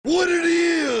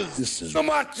This is the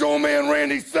Macho Man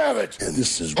Randy Savage. And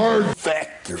this is Hard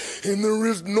Factor. And there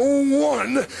is no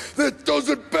one that does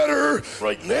it better.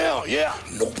 Right now, yeah.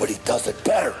 Nobody does it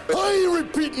better. I ain't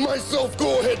repeating myself.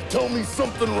 Go ahead, tell me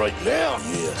something right now.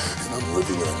 Yeah, and I'm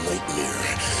living in a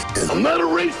nightmare. And I'm not a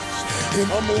racist.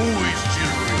 And I'm always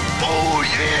jittery. Oh,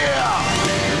 yeah!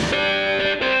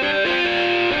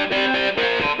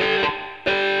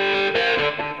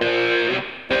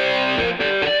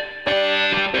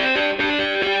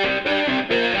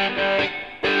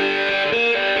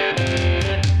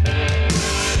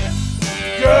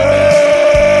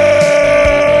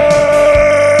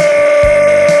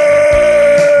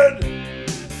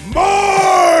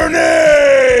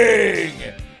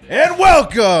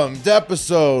 Welcome to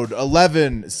episode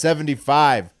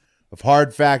 1175 of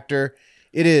Hard Factor.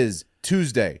 It is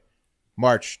Tuesday,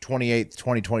 March 28th,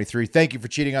 2023. Thank you for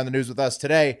cheating on the news with us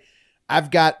today.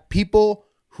 I've got people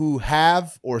who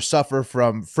have or suffer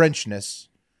from Frenchness.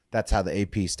 That's how the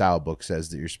AP style book says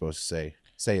that you're supposed to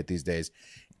say it these days,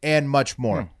 and much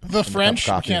more. The French?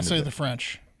 You can't say the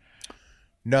French.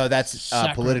 No, that's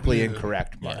politically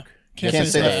incorrect, Mark. Yeah. Can't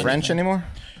say the French anymore?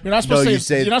 You're not supposed to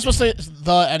say. You're not supposed to say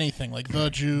the anything like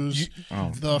the Jews,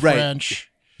 the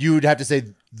French. You would have to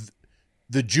say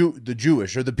the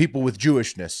Jewish or the people with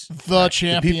Jewishness, the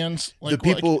champions, the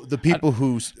people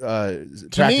who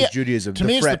practice Judaism. To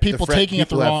me, it's the people taking it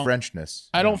the wrong. Frenchness.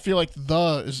 I don't feel like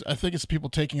the is. I think it's the people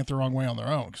taking it the wrong way on their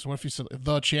own. Because what if you said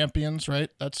the champions?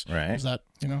 Right? That's right. Is that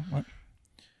what?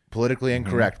 Politically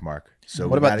incorrect, Mark. So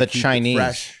what about the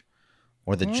Chinese?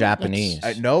 Or the Japanese?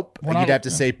 Nope. You'd have to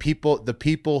say people. The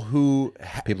people who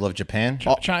people of Japan,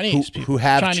 Chinese who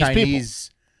have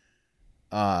Chinese.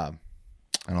 I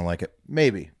don't like it.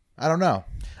 Maybe I don't know.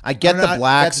 I get the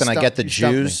blacks and I get the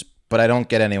Jews, but I don't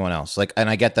get anyone else. And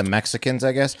I get the Mexicans,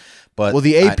 I guess. But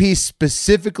the AP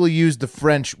specifically used the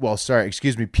French. Well, sorry,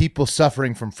 excuse me. People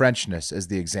suffering from Frenchness as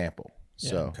the example.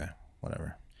 So okay,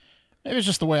 whatever. Maybe it's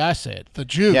just the way I say it. The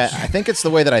Jews. Yeah, I think it's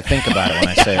the way that I think about it when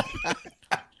I say it.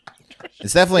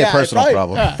 It's definitely a personal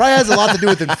problem. Probably has a lot to do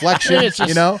with inflection, it's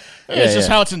just, It's just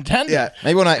how it's intended. Yeah.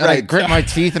 Maybe when I grit my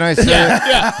teeth and I say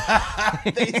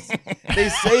they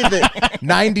say that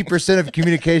 90% of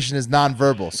communication is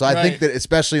nonverbal. So I think that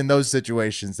especially in those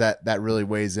situations, that really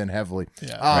weighs in heavily.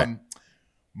 Yeah.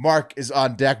 Mark is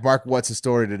on deck. Mark, what's the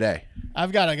story today?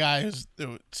 I've got a guy who's,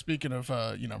 speaking of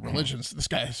religions, this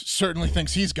guy certainly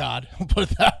thinks he's God. We'll put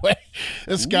it that way.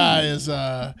 This guy is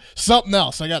something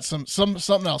else. I got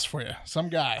something else for you. Some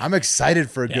guy. I'm excited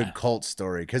for a good cult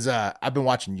story because I've been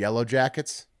watching Yellow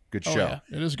Jackets. Good show. Yeah,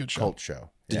 it is a good show. Cult show.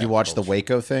 Did you watch the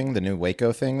Waco thing, the new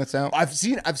Waco thing that's out? I've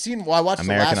seen. Well, I watched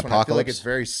American the last one. I feel like it's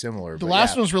very similar. The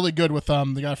last one was really good with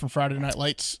the guy from Friday Night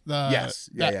Lights. That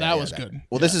was good.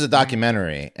 Well, this is a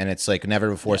documentary, and it's like never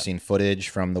before seen footage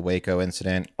from the Waco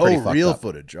incident. Real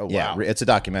footage. Oh, wow. Yeah, it's a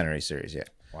documentary series. Yeah.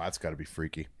 Wow, that's got to be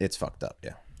freaky. It's fucked up.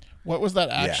 Yeah. What was that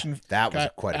action? Yeah, that was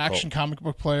quite a action comic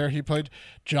book player. He played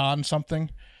John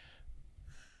something.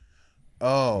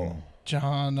 Oh,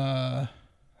 John.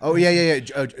 Oh yeah.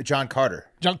 John Carter.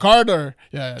 John Carter.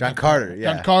 Yeah. John Carter.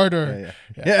 Yeah. John Carter.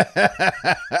 Yeah.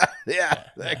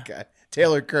 That guy.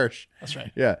 Taylor Kirsch. That's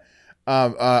right. Yeah.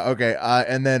 Okay.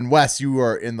 And then Wes, you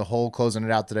are in the hole closing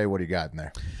it out today. What do you got in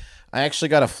there? I actually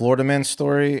got a Florida man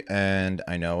story, and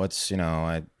I know it's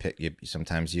I pick you.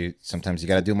 Sometimes you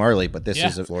got to do them early, but this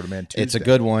is a Florida man Tuesday. It's a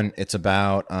good one. It's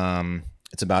about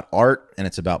art and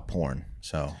it's about porn.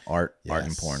 So art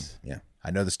and porn. Yeah. I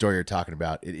know the story you're talking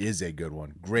about. It is a good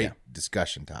one. Great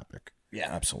discussion topic. Yeah,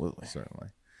 absolutely. Certainly.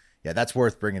 Yeah, that's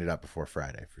worth bringing it up before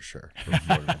Friday for sure.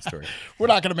 Story. We're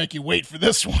not going to make you wait for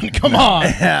this one. Come on.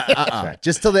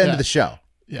 Just till the end of the show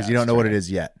because you don't know what it is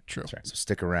yet. True. So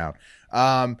stick around.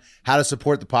 How to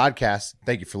support the podcast.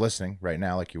 Thank you for listening right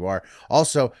now like you are.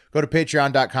 Also, go to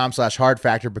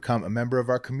patreon.com/hardfactor, become a member of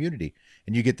our community.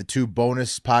 And you get the 2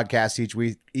 bonus podcasts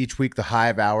each week, the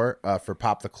Hive Hour for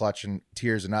Pop the Clutch and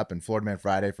Tears and Up, and Florida Man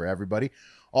Friday for everybody.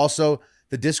 Also,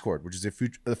 the Discord, which is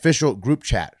the official group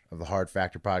chat of the Hard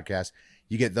Factor podcast.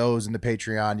 You get those in the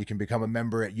Patreon. You can become a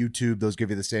member at YouTube. Those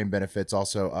give you the same benefits.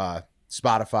 Also,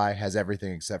 Spotify has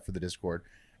everything except for the Discord.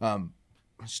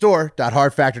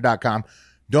 Store.hardfactor.com.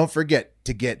 Don't forget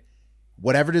to get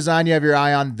whatever design you have your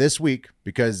eye on this week,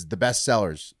 because the best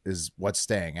sellers is what's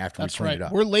staying after we clean it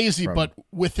up. We're lazy, but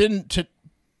within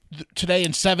today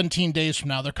and 17 days from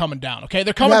now, they're coming down. Okay,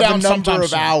 they're coming down sometime number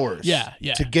of soon. hours. Yeah,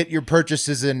 to get your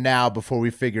purchases in now before we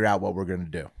figure out what we're going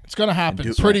to do. It's going to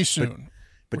happen pretty soon.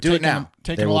 But do it now.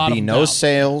 There will be no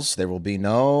sales. There will be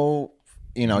no.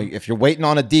 If you're waiting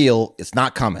on a deal, it's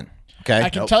not coming. Okay, I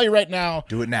can tell you right now.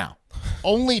 Do it now.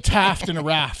 only Taft and a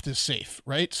raft is safe,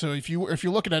 right? So if you're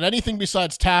looking at anything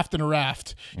besides Taft and a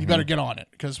raft, you better get on it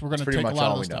because we're going to take a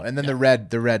lot of this stuff. And then the red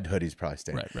hoodies probably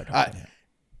stay. Red hoodie,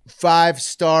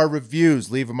 5-star reviews.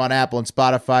 Leave them on Apple and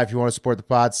Spotify if you want to support the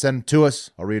pod. Send them to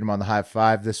us. I'll read them on the Hive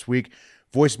 5 this week.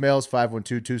 Voicemails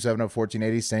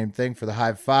 512-270-1480. Same thing for the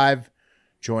Hive 5.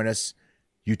 Join us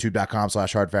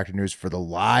youtube.com/hardfactornews for the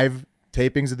live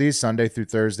tapings of these Sunday through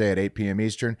Thursday at 8 p.m.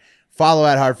 Eastern. Follow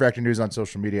at Hard Factor News on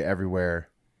social media everywhere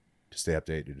to stay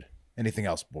updated. Anything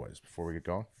else, boys, before we get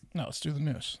going? No, let's do the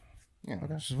news. Yeah,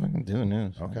 okay. Just fucking do the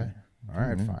news. Okay. All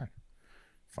right,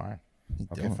 fine.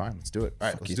 Okay, fine. Let's do it. All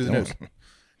right, let's do the doing? news.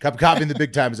 Cup of coffee in the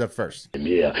big time is up first.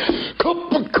 Yeah,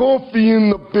 cup of coffee in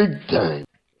the big time.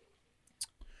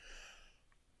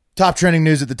 Top trending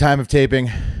news at the time of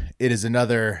taping. It is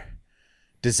another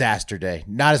disaster day.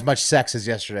 Not as much sex as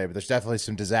yesterday, but there's definitely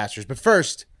some disasters. But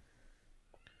first,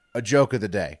 a joke of the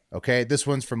day. Okay, this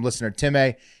one's from listener Tim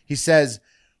A. He says,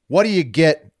 "What do you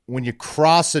get when you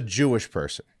cross a Jewish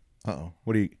person?"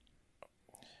 What do you?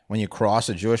 When you cross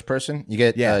a Jewish person, you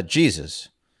get Jesus.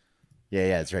 Yeah,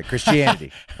 that's right.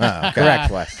 Christianity. Okay.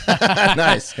 Correct, Wes.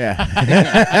 Nice. Yeah.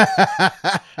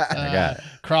 I got it.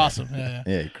 Cross them. Yeah.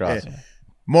 Yeah, you cross them.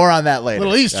 More on that later.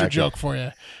 Little Easter joke for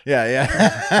you. Yeah.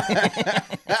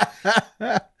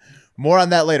 More on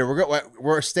that later.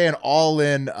 We're staying all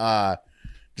in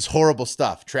just horrible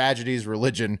stuff, tragedies,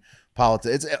 religion,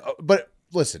 politics. But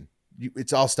listen,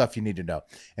 it's all stuff you need to know.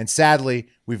 And sadly,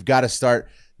 we've got to start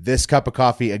this cup of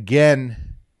coffee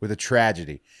again with a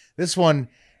tragedy. This one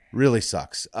really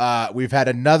sucks. We've had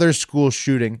another school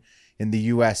shooting in the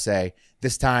USA.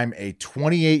 This time, a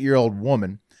 28-year-old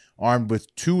woman armed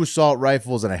with 2 assault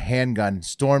rifles and a handgun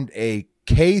stormed a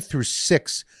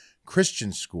K-6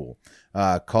 Christian school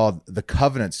called the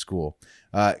Covenant School,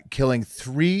 killing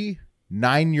 3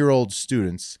 9-year-old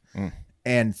students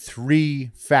and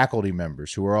 3 faculty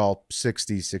members who were all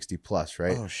 60 plus,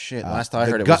 right? Oh shit! Last I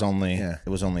heard, it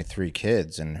was only 3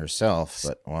 kids and herself.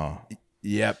 But wow.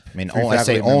 Yep. I mean, I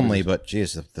say only, but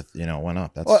geez, it went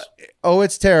up. That's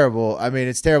it's terrible. I mean,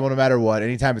 it's terrible no matter what.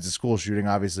 Anytime it's a school shooting,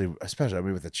 obviously, especially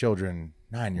with the children,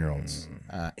 9-year-olds,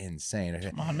 insane.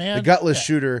 Come on, man. The gutless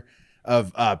shooter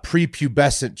of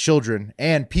prepubescent children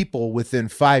and people within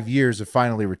 5 years of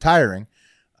finally retiring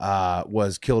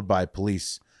was killed by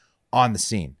police on the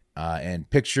scene. And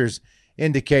pictures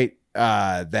indicate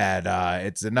that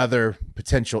it's another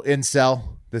potential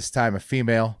incel, this time a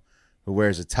female who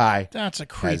wears a tie. That's a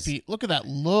creepy. Look at that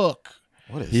look.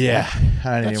 what is Yeah,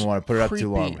 I didn't even want to put it up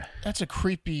too long. That's a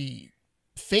creepy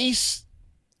face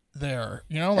there.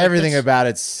 You know, everything about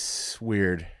it's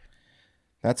weird.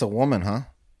 That's a woman, huh?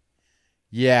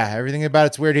 Yeah, everything about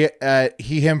it's weird.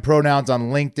 He, him pronouns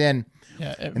on LinkedIn.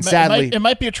 Yeah, and sadly, it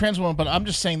might be a trans woman, but I'm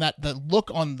just saying that the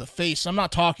look on the face. I'm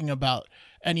not talking about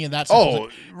any of that stuff. Oh,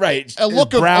 right. A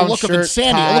look of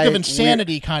insanity. Tie, a look of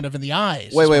insanity, kind of in the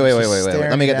eyes. Wait.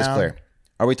 Let me get this clear.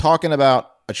 Are we talking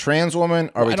about a trans woman?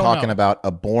 Or are we talking about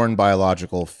a born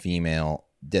biological female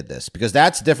did this? Because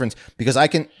that's different. Because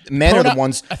men are the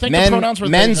ones. I think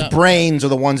men's brains are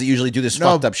the ones that usually do this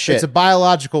fucked up shit. It's a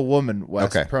biological woman.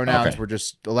 Wes. Okay. Pronouns were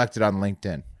just elected on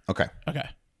LinkedIn. Okay.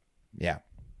 Yeah.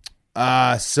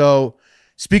 So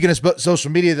speaking of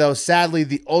social media, though, sadly,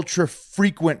 the ultra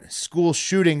frequent school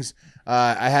shootings.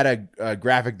 I had a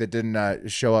graphic that didn't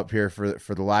show up here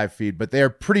for the live feed, but they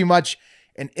are pretty much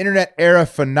an internet era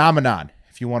phenomenon.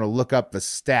 If you want to look up the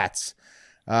stats,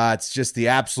 it's just the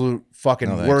absolute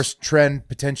fucking worst trend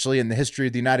potentially in the history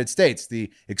of the United States. The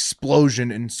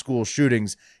explosion in school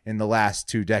shootings in the last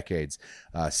 2 decades.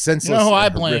 Senseless, you know who I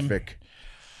horrific. blame?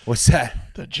 What's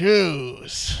that? The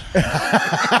Jews.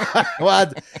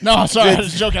 Well, no, I'm sorry.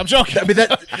 I'm joking. I mean,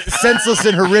 that senseless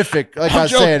and horrific, like I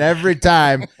was saying, every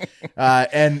time.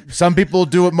 And some people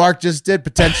do what Mark just did,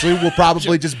 potentially. We'll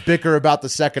probably just bicker about the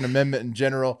Second Amendment in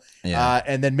general. Yeah.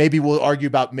 And then maybe we'll argue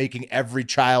about making every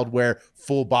child wear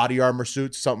full body armor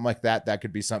suits, something like that. That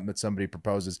could be something that somebody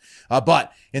proposes.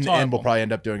 But in the end, we'll probably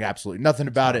end up doing absolutely nothing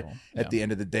about it at the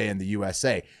end of the day in the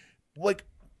USA.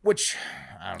 Which,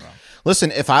 I don't know.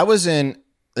 Listen, if I was in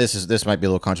this might be a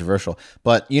little controversial,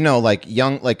 but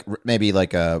maybe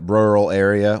like a rural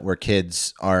area where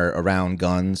kids are around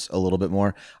guns a little bit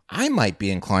more, I might be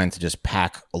inclined to just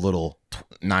pack a little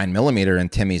 9mm in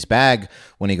Timmy's bag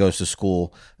when he goes to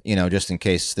school, just in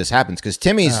case this happens. Because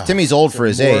Timmy's old for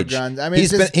his age. Guns. I mean,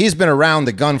 he's been around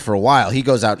the gun for a while. He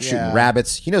goes out shooting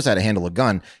rabbits. He knows how to handle a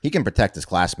gun. He can protect his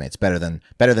classmates better than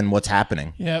what's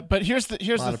happening. Yeah, but here's the thing.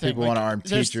 A lot of people want to arm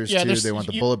teachers too. They want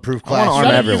the bulletproof class.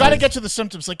 class. You got to get to the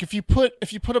symptoms. Like if you put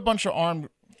a bunch of armed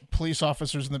police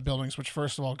officers in the buildings, which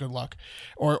first of all, good luck,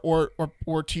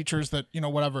 or teachers that,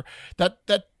 whatever,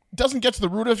 that doesn't get to the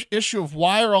root of issue of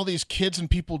why are all these kids and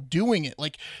people doing it.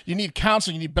 Like, you need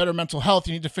counseling, you need better mental health,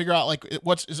 you need to figure out like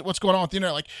what's going on with the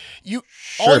internet. Like,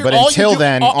 until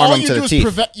then, arm them to the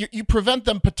teeth. You prevent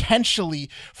them potentially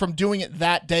from doing it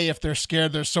that day if they're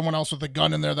scared there's someone else with a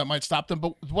gun in there that might stop them.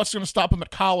 But what's going to stop them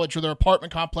at college or their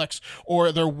apartment complex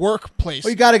or their workplace?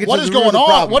 Well, you got to get to the root of the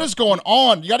problem. What is going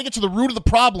on? You got to get to the root of the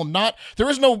problem.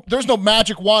 There's no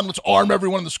magic wand. Let's arm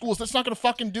everyone in the schools. That's not going to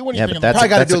fucking do anything. Yeah, but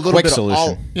that's a quick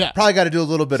solution. Probably got to do a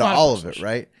little bit of all of it,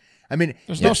 right? I mean,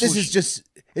 it's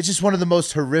just one of the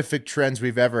most horrific trends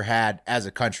we've ever had as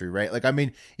a country, right? Like, I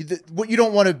mean, you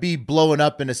don't want to be blowing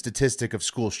up in a statistic of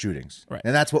school shootings, right?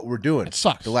 And that's what we're doing. It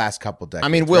sucks. The last couple decades. I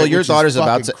mean, Will, your daughter's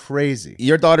about to crazy.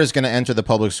 Your daughter's going to enter the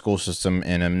public school system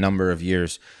in a number of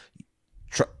years.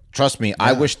 Trust me, yeah.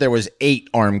 I wish there was 8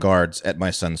 armed guards at my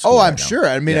son's school. Oh, I'm sure.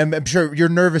 I mean, I'm sure you're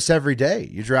nervous every day.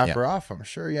 You drop her off, I'm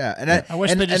sure. Yeah. And I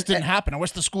wish they just didn't happen. I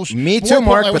wish the school. Me too,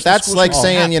 Mark. But that's like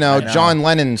saying, John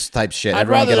Lennon's type shit. I'd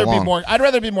rather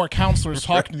there be more counselors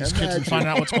talking to these kids and finding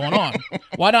out what's going on.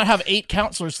 Why not have 8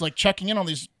 counselors like checking in on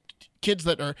these kids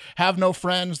that have no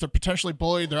friends? They're potentially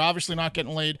bullied. They're obviously not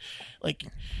getting laid. Like.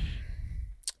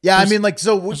 Yeah, I mean, like,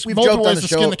 so we've joked on the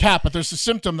show. Skin the cat, but there's a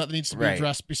symptom that needs to be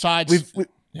addressed. Besides,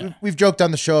 we've joked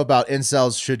on the show about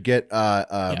incels should get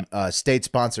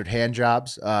state-sponsored hand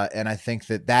jobs, and I think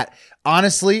that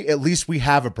honestly, at least we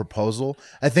have a proposal.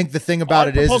 I think the thing about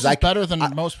it is better than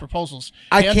most proposals.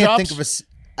 I can't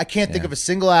think of a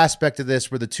single aspect of this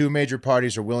where the two major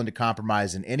parties are willing to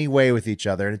compromise in any way with each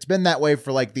other, and it's been that way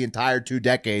for like the entire 2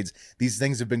 decades. These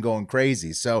things have been going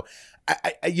crazy. So,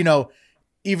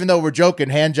 even though we're joking,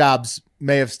 hand jobs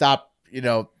may have stopped,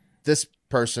 this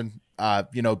person,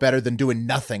 better than doing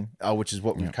nothing, which is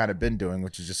what we've kind of been doing,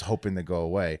 which is just hoping they go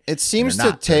away. It seems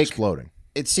to take exploding.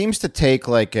 It seems to take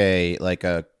like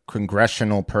a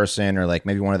congressional person or like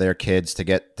maybe one of their kids to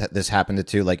get this happened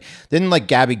to. Like, didn't like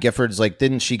Gabby Giffords, like,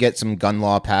 didn't she get some gun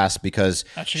law passed because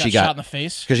she got shot in the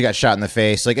face? Because she got shot in the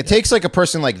face. Like, it takes like a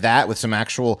person like that with some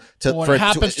actual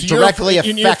directly affect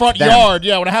in your front them. Yard.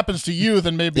 Yeah, when it happens to you,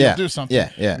 then maybe you'll do something.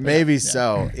 Yeah. Maybe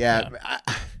so. Yeah.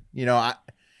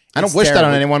 I don't wish that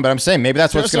on anyone, but I'm saying maybe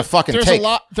that's what it's going to fucking take.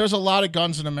 There's a lot of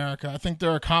guns in America. I think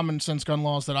there are common sense gun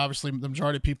laws that obviously the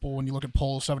majority of people, when you look at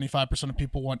polls, 75% of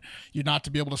people want you not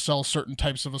to be able to sell certain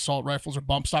types of assault rifles or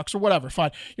bump stocks or whatever.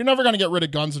 Fine. You're never going to get rid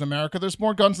of guns in America. There's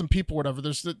more guns than people, whatever.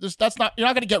 You're not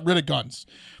going to get rid of guns.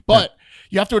 But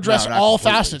you have to address all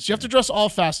facets. You have to address all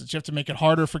facets. You have to make it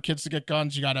harder for kids to get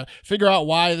guns. You got to figure out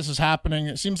why this is happening.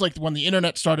 It seems like when the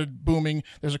internet started booming,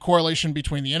 there's a correlation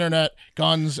between the internet,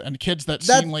 guns, and kids that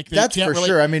seem like they that's can't for relate.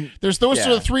 Sure. I mean, there's those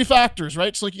sort of 3 factors,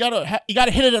 right? So like you got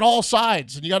to hit it at all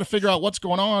sides, and you got to figure out what's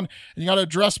going on, and you got to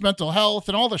address mental health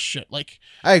and all this shit. Like,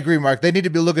 I agree, Mark. They need to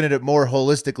be looking at it more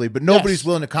holistically, but nobody's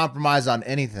willing to compromise on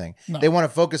anything. No. They want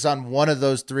to focus on one of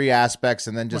those 3 aspects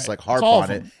and then just like harp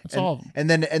on it. It's all of them. And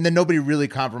then nobody really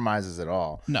compromises at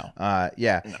all. No.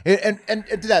 Yeah. No. And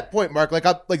to that point, Mark,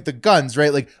 like the guns,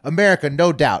 right? Like America,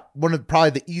 no doubt, one of probably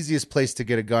the easiest place to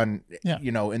get a gun,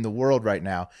 in the world right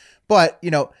now. But,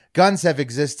 guns have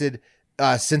existed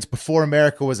since before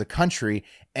America was a country.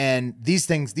 And these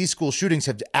school shootings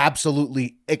have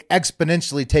absolutely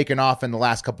exponentially taken off in the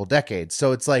last couple decades.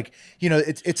 So it's like,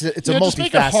 it's a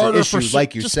multifaceted issue,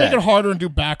 like you said. Just make it harder and do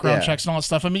background checks and all that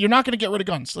stuff. I mean, you're not going to get rid of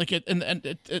guns. Like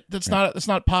that's not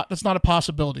a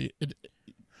possibility.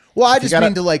 Well, I just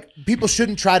mean to like people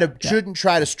shouldn't try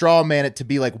to straw man it to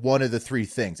be like one of the 3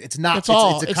 things. It's not. It's a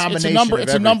combination.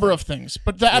 It's a number of things.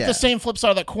 But at the same flip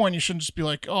side of that coin, you shouldn't just be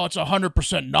like, oh, it's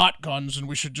 100% not guns, and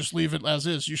we should just leave it as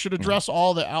is. You should address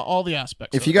all the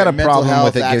aspects. If you got a problem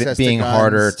with it being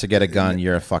harder to get a gun,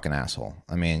 you're a fucking asshole.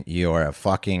 I mean, you are a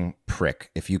fucking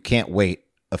prick. If you can't wait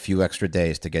a few extra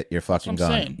days to get your fucking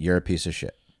gun, you're a piece of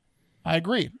shit. I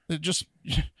agree.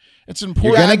 It's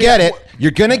important. You're gonna get it.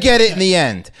 You're gonna get it in the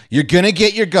end. You're gonna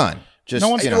get your gun. Just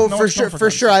for sure.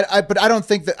 But I don't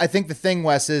think that. I think the thing,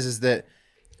 Wes, is that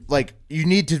like you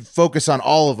need to focus on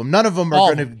all of them. None of them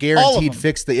are going to guaranteed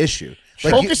fix the issue.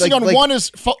 Like, focusing on one is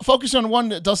focusing on one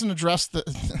that doesn't address the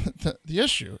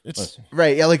issue. It's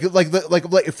right. Yeah. Like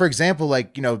for example,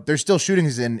 there's still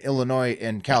shootings in Illinois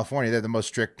and California. They're the most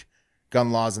strict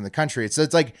gun laws in the country. So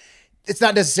it's like. It's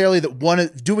not necessarily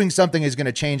that doing something is going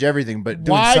to change everything, but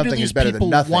doing something is better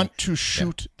than nothing. Why do these people want to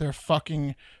shoot their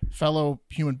fucking fellow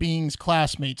human beings,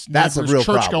 classmates, neighbors, that's a real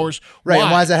churchgoers? Problem. Right,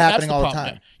 and why is that happening all the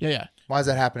time? Yeah. Why is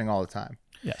that happening all the time?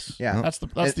 Yes. Yeah. That's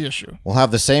the issue. We'll have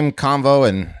the same convo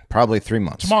in probably 3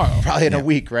 months. Tomorrow. Probably in a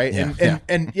week, right?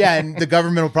 And the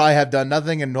government will probably have done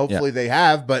nothing, and hopefully they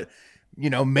have, but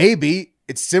maybe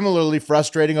it's similarly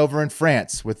frustrating over in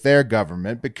France with their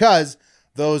government because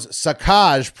those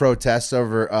saccage protests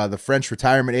over the French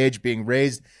retirement age being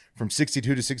raised from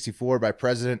 62 to 64 by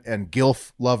President and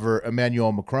GILF lover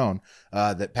Emmanuel Macron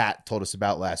that Pat told us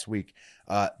about last week.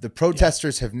 The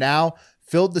protesters have now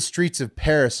filled the streets of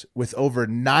Paris with over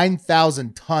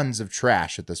 9,000 tons of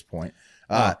trash at this point.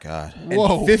 Oh, God. And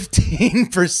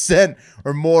 15%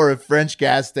 or more of French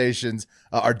gas stations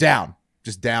are down.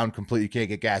 Just down completely. You can't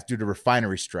get gas due to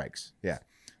refinery strikes. Yeah.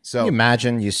 So Can you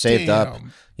imagine you saved up,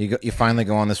 you finally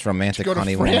go on this romantic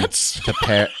honeymoon to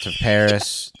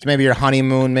Paris. It's maybe your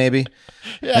honeymoon, maybe.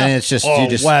 Yeah. And it's just you're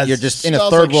just in a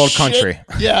third world country.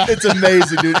 Yeah. It's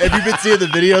amazing, dude. Have you been seeing the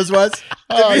videos, Wes?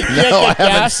 No, I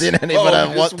haven't seen any, but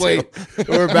I want to.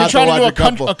 We're about to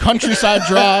watch a countryside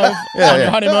drive on your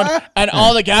honeymoon, and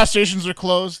all the gas stations are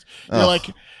closed. You're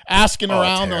like asking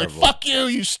around. They're like, "Fuck you,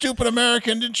 you stupid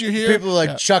American! Didn't you hear?" People are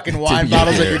like chucking wine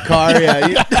bottles at your car.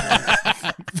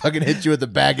 Fucking hit you with a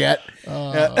baguette.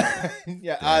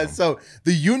 So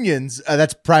the unions,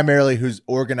 that's primarily who's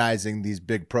organizing these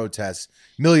big protests.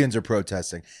 Millions are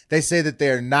protesting. They say that they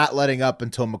are not letting up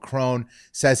until Macron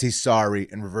says he's sorry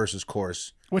and reverses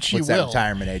course. Which he puts will. That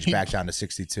retirement age back down to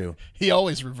 62. He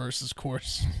always reverses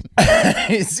course.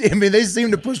 I mean, they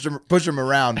seem to push him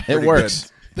around. It works.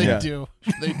 Good. They do.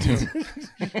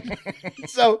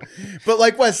 So, but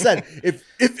like Wes said,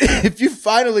 if you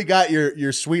finally got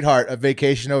your sweetheart a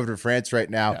vacation over to France right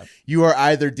now, you are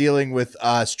either dealing with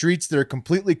streets that are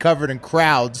completely covered in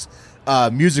crowds,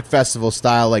 music festival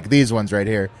style, like these ones right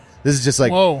here. This is just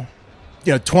like,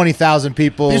 20,000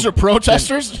 people. These are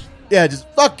protesters? Just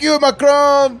fuck you,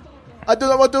 Macron. I do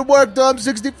not want to work till I'm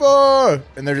 64.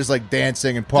 And they're just like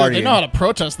dancing and partying. Dude, they know how to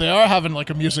protest. They are having like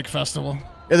a music festival.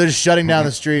 Yeah, they're just shutting down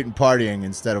the street and partying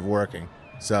instead of working.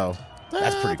 So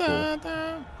that's pretty cool.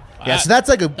 Yeah, so that's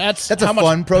like that's a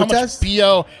fun protest.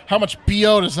 How much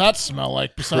BO does that smell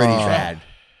like? Besides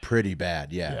pretty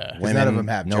bad. Yeah. Women, none of them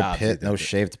have no jobs. no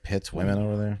shaved pits. Women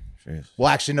over there. Jeez. Well,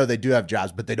 actually, no, they do have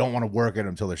jobs, but they don't want to work at them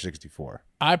until they're 64.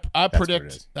 I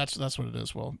predict that's what it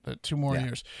is. Well, 2 more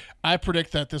years. I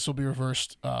predict that this will be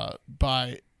reversed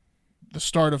by the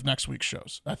start of next week's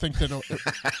shows. I think that.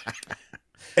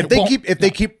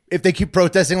 If they keep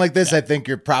protesting like this, I think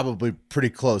you're probably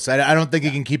pretty close. I don't think you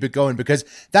can keep it going because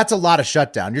that's a lot of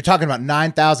shutdown. You're talking about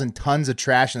 9,000 tons of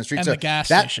trash in the streets. And the gas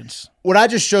stations. What I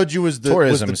just showed you was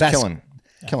tourism was the is best.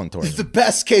 Killing tourism. The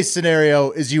best case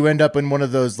scenario is you end up in one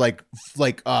of those like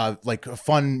a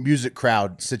fun music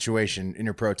crowd situation in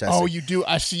your protesting. Oh, you do.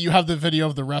 I see. You have the video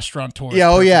of the restaurateur.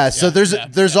 Yeah. Oh, yeah. So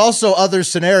there's also other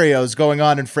scenarios going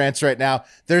on in France right now.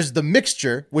 There's the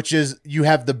mixture, which is you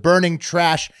have the burning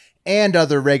trash and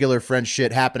other regular French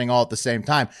shit happening all at the same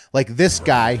time. Like this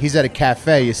guy, he's at a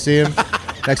cafe. You see him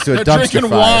next to a dumpster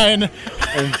drinking fire. wine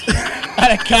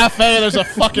at a cafe. There's a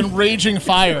fucking raging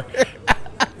fire.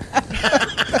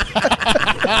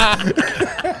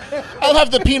 I'll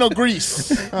have the Pinot Gris.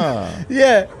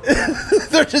 Yeah.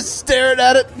 They're just staring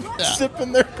at it,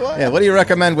 sipping their glass. Yeah, what do you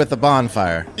recommend with the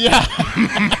bonfire? Yeah.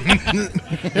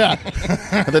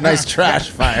 The nice trash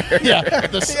fire. Yeah,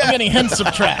 many hints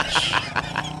of trash.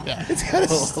 Yeah. It's got to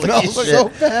smell so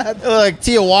bad. Like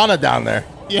Tijuana down there.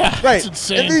 Yeah, right. It's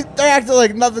insane. And they're acting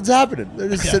like nothing's happening. They're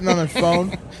just sitting on their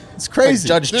phone. It's crazy.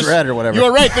 Like Judge Dredd or whatever.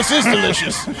 You're right. This is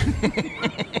delicious.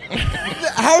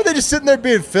 How are they just sitting there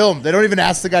being filmed? They don't even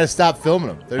ask the guy to stop filming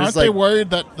them. They're Aren't just they worried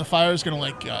that the fire is going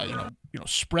to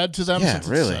spread to them? Yeah, since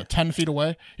really. It's 10 feet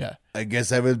away. Yeah. I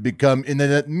guess I would become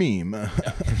internet meme.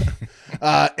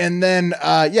 And then,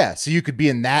 so you could be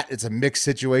in that. It's a mixed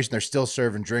situation. They're still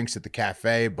serving drinks at the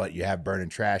cafe, but you have burning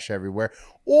trash everywhere.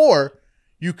 Or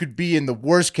you could be in the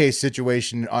worst case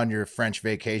situation on your French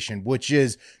vacation, which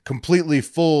is completely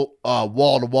full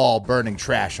wall-to-wall burning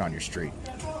trash on your street.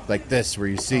 Like this, where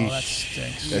you see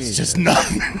that's just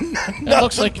nothing. It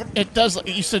looks like it does.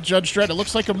 You said Judge Dredd. It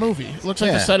looks like a movie. It looks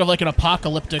like the set of like an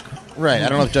apocalyptic. Right. movie. I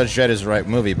don't know if Judge Dredd is the right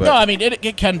movie, but no, I mean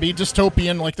it can be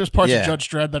dystopian. Like there's parts of Judge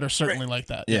Dredd that are certainly like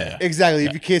that. Yeah. Exactly.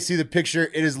 If you can't see the picture,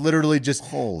 it is literally just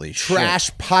holy trash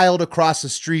shit. piled across the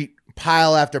street,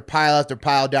 pile after pile after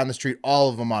pile down the street, all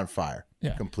of them on fire.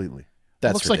 Yeah. Completely.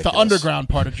 That's looks ridiculous. like the underground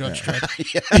part of Judge Dredd.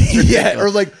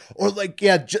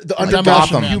 The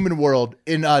underground human world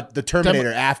in the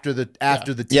Terminator after the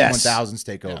T-1000s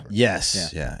take over.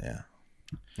 Yes. Yeah.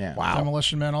 Wow.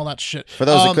 Demolition Man, all that shit. For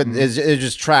those that couldn't, it's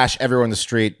just trash everywhere in the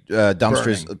street,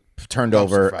 dumpsters turned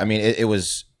over. Fire. I mean, it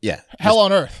was Hell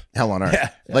on Earth. Hell on Earth. Yeah.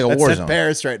 Like a That's war in zone.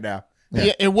 Paris right now.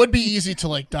 Yeah, it would be easy to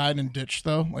like die in a ditch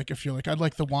though. Like if you're like, I'd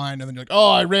like the wine, and then you're like,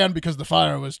 oh, I ran because the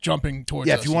fire was jumping towards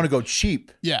us. If you want to go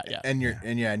cheap. Yeah. And you're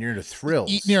in a thrill.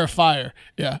 Eat near a fire.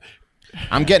 Yeah.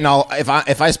 I'm getting all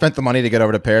if I spent the money to get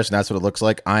over to Paris and that's what it looks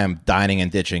like, I am dining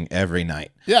and ditching every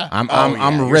night. Yeah.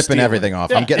 I'm ripping everything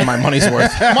off. Yeah. I'm getting my money's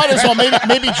worth. Might as well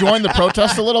maybe join the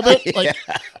protest a little bit. Like,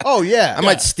 oh yeah, I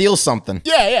might steal something.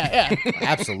 Yeah.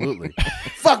 Absolutely.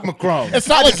 Fuck Macron. It's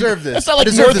not I like deserve this. It's not like I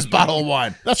deserve this bottle of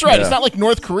wine. That's right. Yeah. It's not like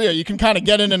North Korea. You can kind of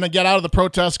get in and get out of the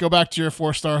protest, go back to your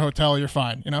 4-star hotel. You're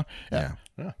fine. You know. Yeah.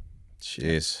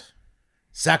 Jeez.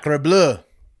 Sacre bleu.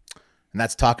 And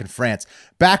that's talking France.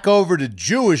 Back over to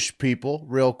Jewish people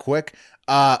real quick,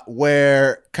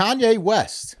 where Kanye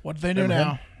West. What do they do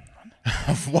now?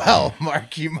 Well,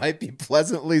 Mark, you might be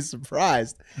pleasantly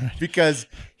surprised because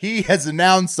he has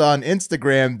announced on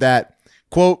Instagram that,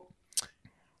 quote,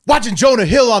 watching Jonah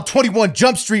Hill on 21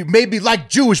 Jump Street made me like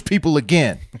Jewish people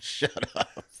again. Shut up.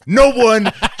 No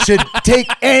one should take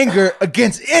anger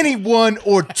against anyone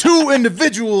or two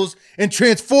individuals and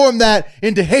transform that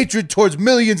into hatred towards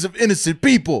millions of innocent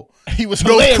people. He was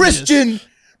hilarious.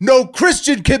 No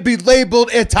Christian can be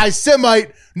labeled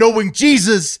anti-Semite knowing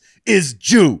Jesus is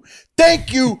Jew.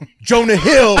 Thank you, Jonah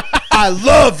Hill. I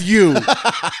love you.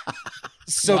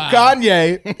 So wow.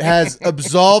 Kanye has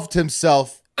absolved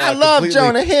himself. I love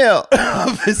Jonah Hill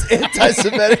of his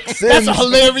anti-Semitic sins. That's a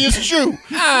hilarious Jew.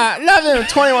 I love him.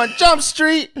 21 Jump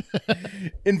Street.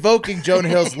 Invoking Jonah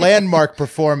Hill's landmark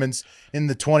performance in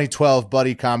the 2012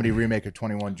 buddy comedy remake of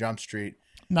 21 Jump Street.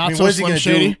 Not so Slim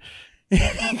Shady.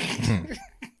 That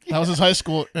was his high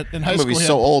school. In high school, he's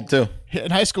so old too. In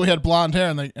high school, he had blonde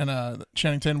hair, and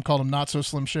Channing Tatum called him Not So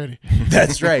Slim Shady.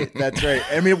 That's right. That's right.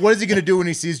 I mean, what is he going to do when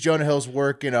he sees Jonah Hill's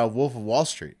work in Wolf of Wall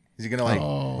Street? Is he going to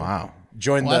wow.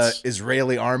 Join the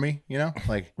Israeli army, you know,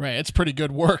 like right. It's pretty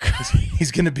good work. He's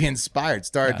going to be inspired.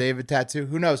 Star David tattoo.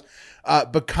 Who knows?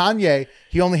 But Kanye,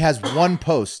 he only has one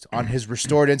post on his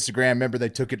restored Instagram. Remember, they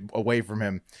took it away from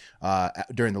him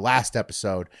during the last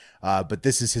episode. But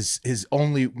this is his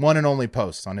only one and only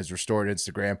post on his restored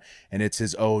Instagram, and it's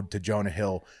his ode to Jonah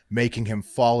Hill, making him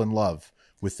fall in love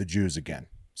with the Jews again.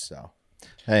 So,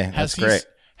 hey, that's great.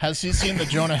 Has he seen the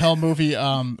Jonah Hill movie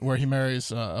where he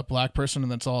marries a black person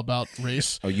and that's all about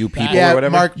race? Oh, you people or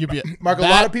whatever. Mark, a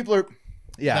lot of people are.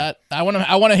 Yeah, I want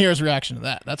to hear his reaction to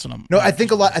that. That's what I'm. No, I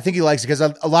think he likes it because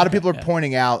a lot of people are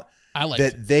pointing out that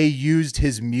it. They used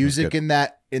his music in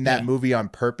that movie on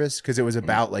purpose because it was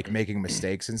about like making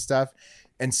mistakes and stuff.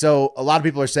 And so a lot of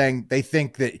people are saying they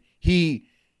think that he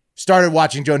started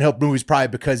watching Jonah Hill movies probably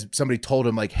because somebody told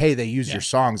him like, hey, they use your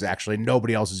songs. Actually,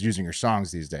 nobody else is using your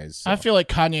songs these days. So. I feel like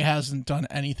Kanye hasn't done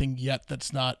anything yet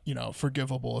that's not,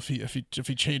 forgivable if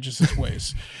he changes his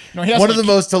ways. He one of the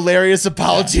most hilarious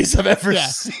apologies I've ever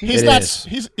seen.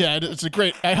 It's a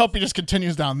great. I hope he just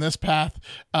continues down this path.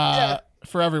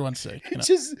 For everyone's sake. It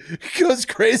just goes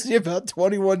crazy about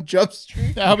 21 Jump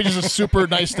Street. I hope he just is super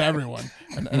nice to everyone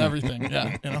and everything.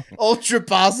 Yeah, Ultra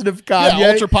positive Kanye. Yeah,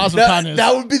 ultra positive Kanye.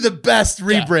 That would be the best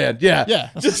rebrand. Yeah.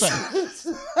 That's what I'm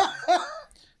saying.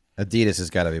 Adidas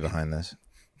has got to be behind this.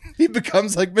 He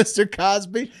becomes like Mr.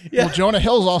 Cosby. Yeah. Well, Jonah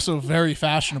Hill's also very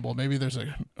fashionable. Maybe there's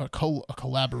a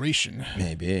collaboration.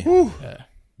 Maybe. Yeah.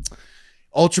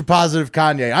 Ultra positive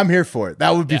Kanye. I'm here for it.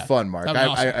 That would be fun, Mark.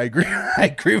 Awesome. I agree. I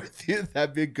agree with you.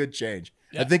 That'd be a good change.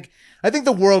 Yeah. I think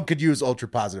the world could use ultra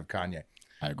positive Kanye.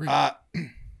 I agree.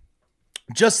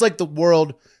 Just like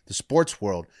the sports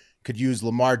world could use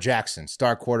Lamar Jackson,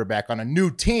 star quarterback on a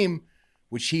new team,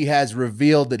 which he has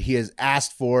revealed that he has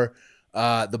asked for.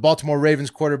 The Baltimore Ravens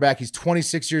quarterback, he's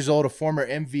 26 years old, a former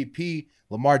MVP.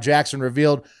 Lamar Jackson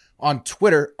revealed on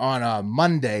Twitter on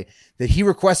Monday that he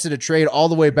requested a trade all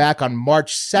the way back on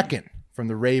March 2nd from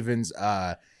the Ravens.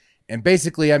 And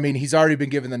basically, I mean, he's already been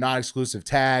given the non-exclusive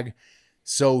tag,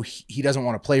 so he doesn't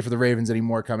want to play for the Ravens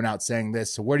anymore, coming out saying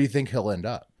this. So where do you think he'll end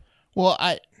up? Well,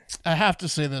 I have to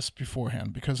say this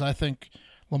beforehand because I think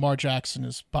Lamar Jackson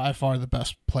is by far the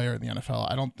best player in the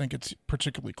NFL. I don't think it's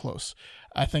particularly close.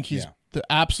 I think he's the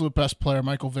absolute best player.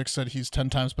 Michael Vick said he's 10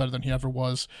 times better than he ever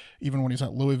was, even when he's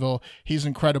at Louisville. He's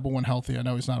incredible when healthy. I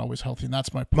know he's not always healthy, and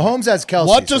that's my point. Mahomes has Kelsey.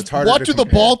 What do the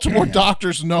Baltimore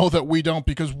doctors know that we don't?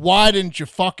 Because why didn't you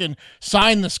fucking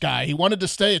sign this guy? He wanted to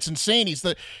stay. It's insane. He's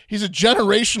a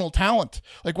generational talent.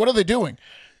 Like, what are they doing?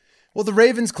 Well, the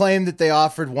Ravens claimed that they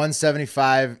offered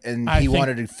 $175 and he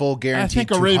wanted a full guarantee. I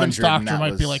think a Ravens doctor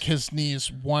might be like, his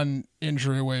knee's one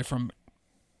injury away from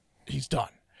he's done.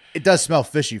 It does smell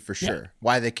fishy for sure. Yeah.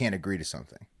 Why they can't agree to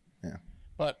something. Yeah.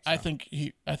 But so. I think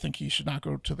he should not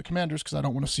go to the Commanders because I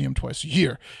don't want to see him twice a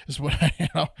year. Is what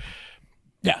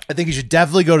Yeah. I think he should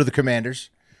definitely go to the Commanders.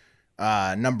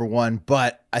 Number one,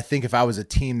 but I think if I was a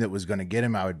team that was going to get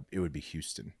him, it would be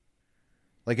Houston.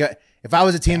 Like if I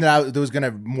was a team that was going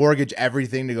to mortgage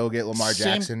everything to go get Lamar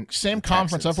Jackson. Same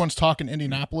conference. Everyone's talking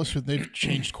Indianapolis, who they've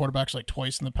changed quarterbacks like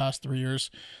twice in the past 3 years.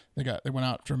 They went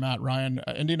out for Matt Ryan.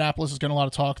 Indianapolis is getting a lot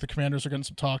of talk. The Commanders are getting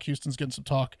some talk. Houston's getting some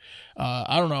talk.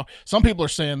 I don't know. Some people are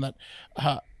saying that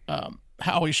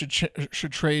Howie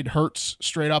should trade Hurts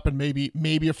straight up and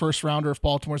maybe a first rounder if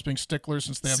Baltimore's being sticklers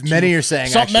since they have. Many are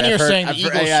saying. Many are saying the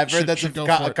Eagles. I've heard that's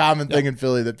a common thing in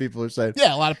Philly that people are saying.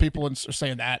 Yeah, a lot of people are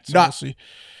saying that. So we'll see.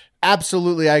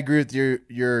 Absolutely, I agree with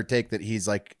your take that he's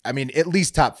like. I mean, at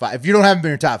least top 5. If you don't have him in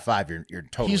your top 5, you're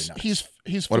totally nuts.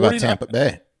 He's. What about Tampa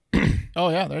Bay? Oh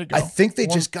yeah, there you go. I think they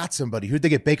just got somebody. Who'd they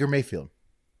get? Baker Mayfield.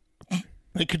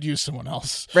 They could use someone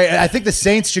else. Right. I think the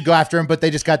Saints should go after him, but they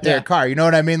just got Derek Carr. You know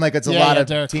what I mean? Like it's a lot of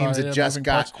Derek teams Carr, that just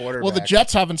got quarterback. Well, the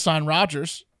Jets haven't signed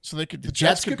Rodgers, so the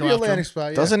Jets could go be a after landing him.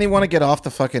 spot. Yeah. Doesn't he want to get off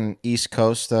the fucking East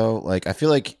Coast though? Like I feel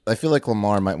like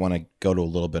Lamar might want to go to a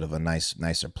little bit of a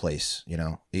nicer place. You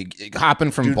know, hopping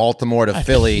from Baltimore to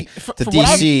Philly to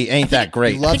DC ain't that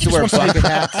great. He loves to wear bucket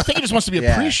hats. I think he just wants to be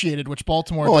appreciated, which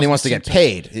Baltimore. Well, and he wants to get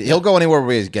paid. He'll go anywhere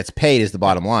where he gets paid. Is the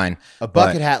bottom line. A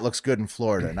bucket hat looks good in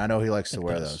Florida, and I know he likes to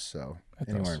wear those. So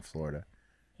anywhere in Florida.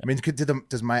 I mean,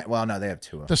 well, no, they have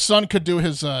 2. The sun could do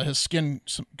his skin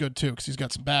good too because he's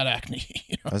got some bad acne.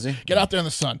 You know? Does he? Get out there in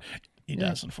the sun. He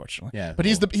does, unfortunately. Yeah, but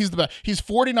he's the best. He's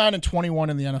 49-21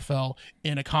 in the NFL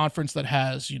in a conference that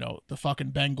has the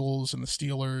fucking Bengals and the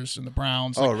Steelers and the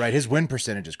Browns. Oh, right. His win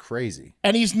percentage is crazy.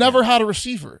 And he's never had a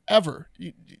receiver ever.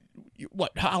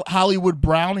 What Hollywood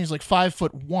Brown? He's like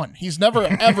 5'1". He's never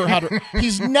ever had.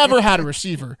 He's never had a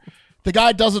receiver. The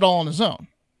guy does it all on his own.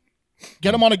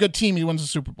 Get him on a good team, he wins the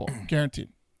Super Bowl, guaranteed.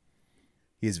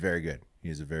 He is very good. He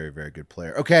is a very, very good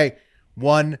player. Okay,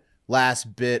 one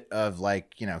last bit of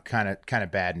kind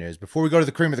of bad news before we go to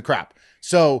the cream of the crop.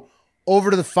 So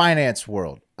over to the finance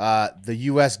world, the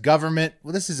U.S. government.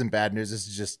 Well, this isn't bad news. This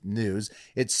is just news.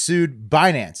 It sued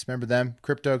Binance. Remember them,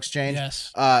 crypto exchange?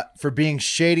 Yes. For being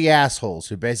shady assholes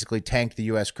who basically tanked the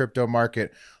U.S. crypto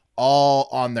market, all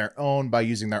on their own by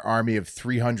using their army of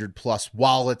 300 plus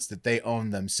wallets that they own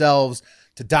themselves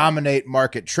to dominate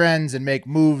market trends and make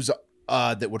moves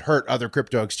that would hurt other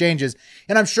crypto exchanges.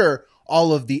 And I'm sure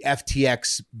all of the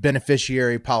FTX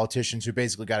beneficiary politicians who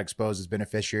basically got exposed as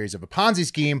beneficiaries of a Ponzi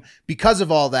scheme because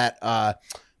of all that,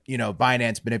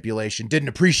 Binance manipulation didn't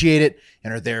appreciate it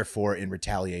and are therefore in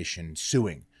retaliation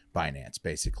suing Binance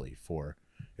basically for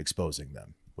exposing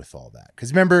them with all that.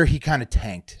 Because remember, he kind of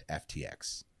tanked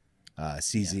FTX.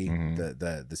 CZ,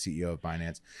 the CEO of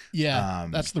Binance. Yeah,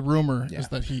 that's the rumor. Is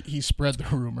that he spread the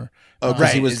rumor? Oh,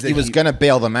 right. He was going to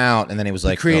bail them out, and then he was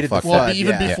like, created "No, fuck the that."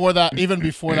 FUD. Even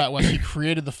before that, he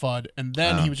created the FUD, and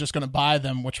then he was just going to buy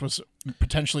them, which was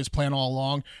potentially his plan all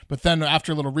along. But then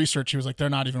after a little research, he was like, "They're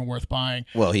not even worth buying."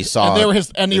 Well, he saw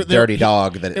the dirty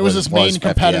dog that it was his main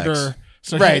competitor. FTX.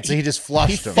 So he just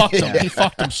flushed him. Fucked him. He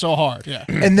fucked him so hard. Yeah.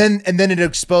 And then it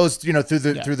exposed, through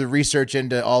the research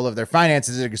into all of their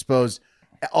finances, it exposed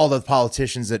all the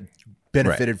politicians that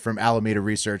benefited from Alameda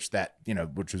Research that,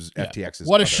 which was FTX's.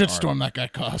 What a shitstorm that guy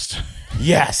caused.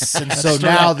 Yes. And so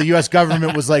now the U.S.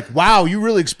 government was like, wow, you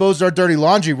really exposed our dirty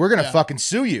laundry. We're going to fucking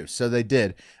sue you. So they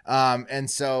did. And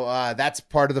so that's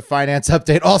part of the finance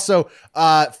update. Also,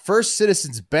 First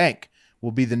Citizens Bank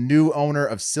will be the new owner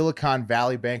of Silicon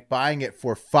Valley Bank, buying it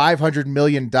for $500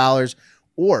 million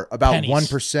or about Pennies.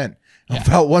 1%. Yeah.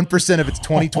 About 1% of its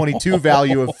 2022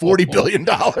 value of $40 billion.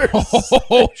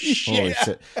 Oh, shit. Holy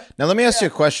shit. Now, let me ask you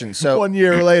a question. So 1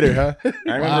 year later, huh?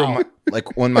 I remember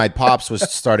when my pops was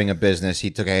starting a business,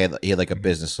 he had like a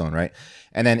business loan, right?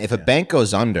 And then if a bank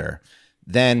goes under,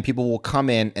 then people will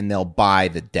come in and they'll buy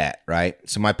the debt, right?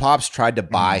 So my pops tried to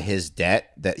buy his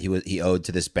debt that he owed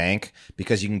to this bank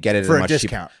because you can get it for at a much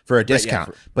discount. For a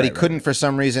discount. But he couldn't for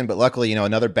some reason. But luckily,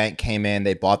 another bank came in,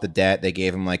 they bought the debt, they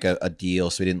gave him like a deal,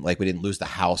 so we didn't lose the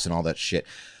house and all that shit.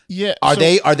 Yeah. Are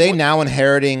they now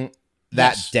inheriting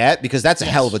that debt? Because that's a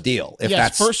hell of a deal. If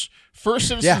that's First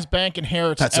Citizens Bank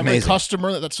inherits every amazing.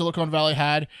 Customer that Silicon Valley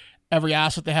had. Every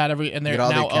asset they had, and they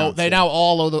now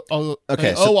all owe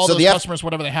all those customers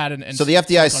whatever they had. So the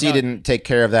FDIC didn't take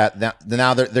care of that.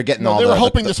 Now they're getting all they were the,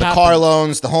 hoping the, this the happened. car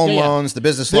loans, the home loans, the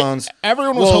business loans.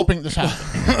 Everyone was hoping this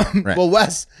happened. Right. Well,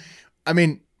 Wes, I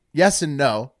mean, yes and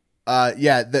no.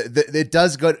 It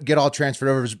does get all transferred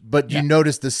over, but you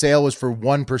notice the sale was for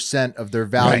 1% of their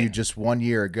value just 1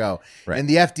 year ago. Right. And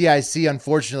the FDIC,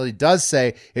 unfortunately, does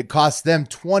say it cost them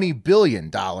 $20 billion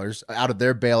out of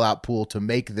their bailout pool to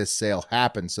make this sale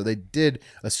happen. So they did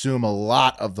assume a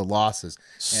lot of the losses.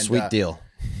 Sweet deal.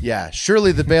 Yeah,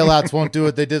 surely the bailouts won't do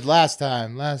what they did last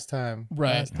time.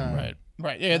 Right.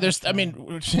 Yeah, there's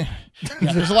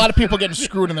a lot of people getting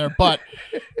screwed in there, but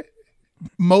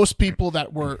most people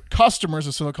that were customers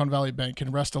of Silicon Valley Bank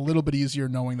can rest a little bit easier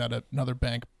knowing that another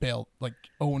bank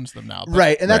owns them now. But,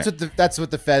 right, and that's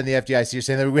what the Fed and the FDIC are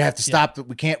saying, that we have to stop it.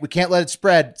 We can't let it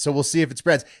spread. So we'll see if it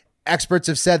spreads. Experts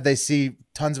have said they see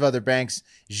tons of other banks.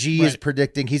 Xi is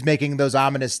predicting, he's making those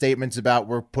ominous statements about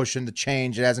we're pushing the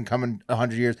change. It hasn't come in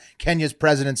 100 years. Kenya's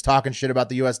president's talking shit about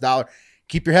the U.S. dollar.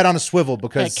 Keep your head on a swivel,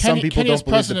 because some people Kenya's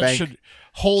don't believe the bank should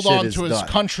hold on to his done.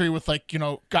 country with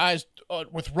guys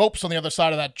with ropes on the other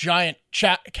side of that giant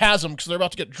chasm, because they're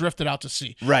about to get drifted out to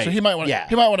sea. Right. So he might want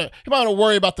to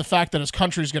worry about the fact that his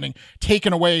country is getting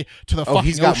taken away to the fucking ocean.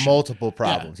 He's got multiple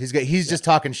problems. Yeah. He's just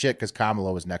talking shit because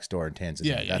Kamala was next door in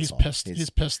Tanzania. Yeah, he's pissed. He's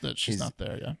pissed that she's not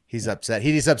there. Yeah, he's upset.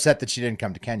 He's upset that she didn't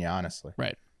come to Kenya. Honestly,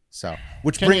 right. So,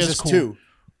 which Kenya brings us to,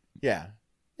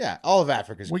 all of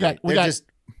Africa's great.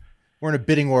 We're in a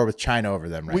bidding war with China over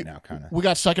them now, kind of. We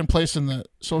got second place in the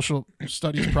social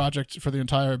studies project for the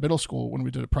entire middle school when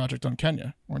we did a project on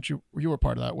Kenya. Weren't you? You were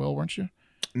part of that, Will, weren't you?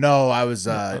 No, I was.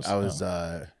 You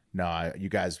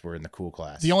guys were in the cool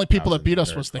class. The only people that beat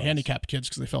us was the handicapped kids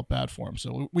because they felt bad for them.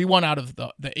 So we won out of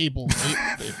the able.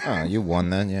 Oh, you won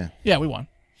then, yeah. Yeah, we won.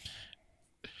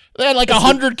 They had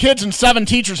 100 kids and 7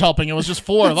 teachers helping. It was just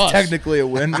 4 of us. Technically a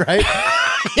win, right?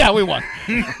 Yeah, we won.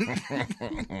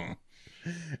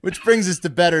 Which brings us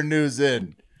to better news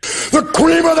in the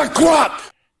cream of the crop.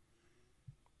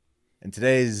 And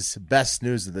today's best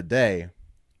news of the day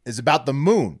is about the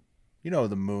moon. You know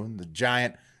the moon, the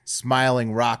giant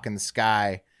smiling rock in the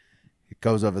sky. It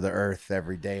goes over the earth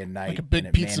every day and night. Like a big and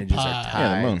it pizza manages pie.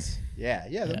 our tides. Yeah, the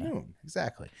moon. Yeah, the moon.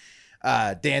 Exactly.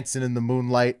 Dancing in the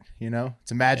moonlight,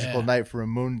 it's a magical night for a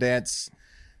moon dance.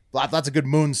 Lots of good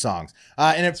moon songs.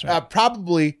 And it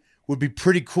probably would be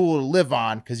pretty cool to live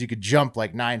on because you could jump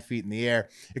 9 feet in the air,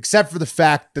 except for the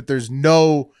fact that there's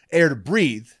no air to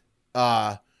breathe,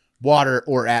 water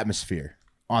or atmosphere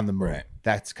on the moon. Right.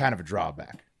 That's kind of a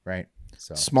drawback, right?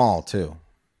 So small too.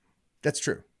 That's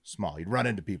true. Small. You'd run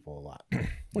into people a lot.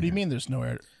 What do you mean there's no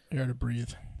air to breathe?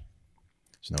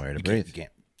 There's no air to breathe. You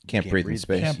can't breathe in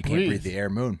space. You can't breathe the air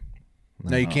moon.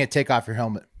 No, you can't take off your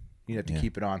helmet. You have to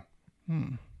keep it on.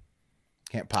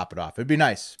 Can't pop it off. It'd be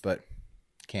nice, but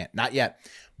can't. Not yet.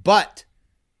 But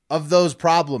of those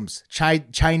problems,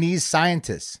 Chinese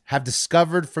scientists have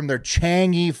discovered from their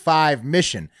Chang'e 5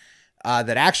 mission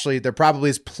that actually there probably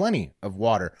is plenty of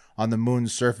water on the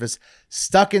moon's surface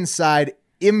stuck inside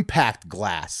impact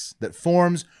glass that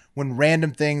forms when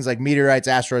random things like meteorites,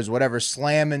 asteroids, whatever,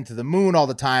 slam into the moon all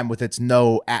the time with its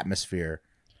no atmosphere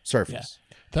surface.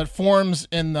 Yeah. That forms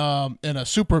in a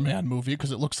Superman movie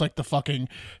because it looks like the fucking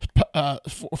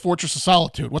Fortress of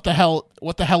Solitude. What the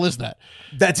hell is that?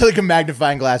 That's like a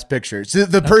magnifying glass picture. See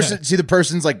the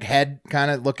person's head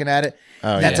kind of looking at it.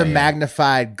 Oh, that's a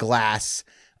magnified glass.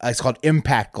 It's called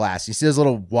impact glass. You see those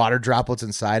little water droplets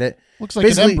inside it? Looks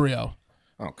like an embryo.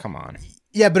 Oh, come on.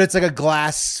 Yeah, but it's like a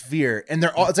glass sphere, and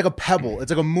it's like a pebble. It's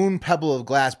like a moon pebble of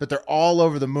glass, but they're all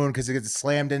over the moon because it gets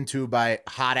slammed into by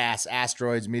hot ass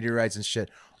asteroids, meteorites, and shit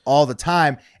all the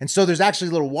time. And so there's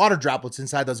actually little water droplets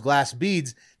inside those glass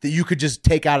beads that you could just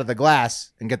take out of the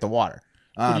glass and get the water.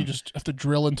 You just have to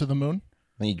drill into the moon.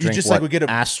 Then you drink just what, we get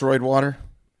asteroid water.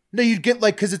 No, you'd get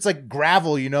because it's like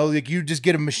gravel, you just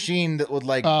get a machine that would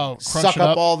suck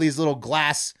up all these little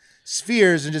glass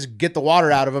spheres and just get the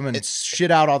water out of them and shit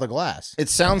out all the glass. It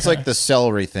sounds like the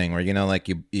celery thing where,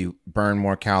 you burn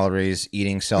more calories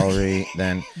eating celery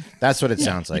than that's what it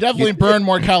sounds like. You definitely burn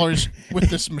more calories with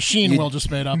this machine Will just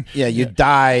made up. Yeah, you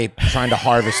die trying to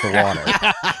harvest the water.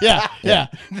 Yeah.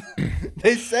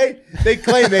 They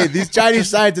claim, these Chinese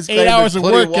scientists claim 8 hours of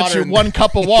work gets you 1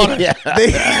 cup of water. They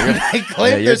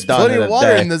claim there's plenty of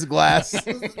water in this glass.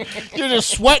 You're just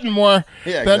sweating more.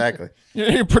 Yeah, exactly.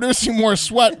 You're producing more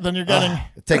sweat than you're getting.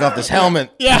 Take off this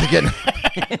helmet. Yeah.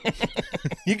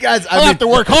 You guys, I'll have to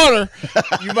work harder.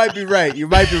 You might be right.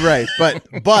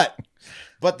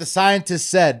 But the scientists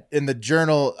said in the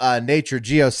journal Nature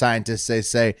Geoscientists, they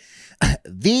say,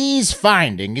 these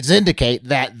findings indicate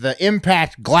that the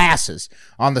impact glasses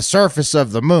on the surface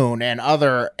of the moon and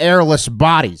other airless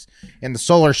bodies in the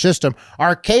solar system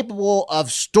are capable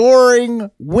of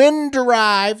storing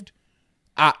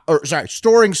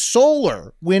storing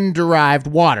solar wind-derived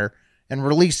water and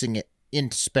releasing it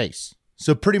into space.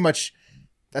 So pretty much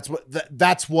that's what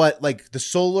the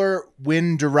solar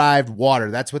wind-derived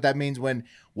water, that's what that means when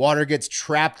water gets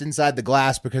trapped inside the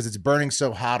glass because it's burning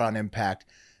so hot on impact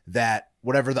that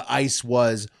whatever the ice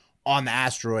was on the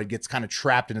asteroid gets kind of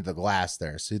trapped into the glass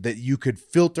there, so that you could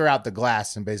filter out the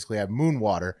glass and basically have moon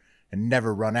water and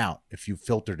never run out if you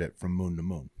filtered it from moon to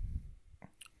moon.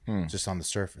 Just on the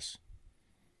surface.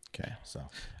 Okay. So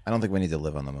I don't think we need to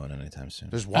live on the moon anytime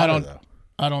soon. There's water, though.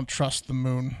 I don't trust the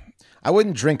moon. I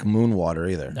wouldn't drink moon water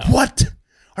either. No. What?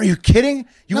 Are you kidding?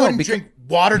 You No, wouldn't because- drink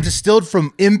water distilled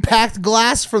from impact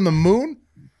glass from the moon?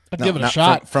 I'd No, give it a not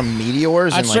shot. from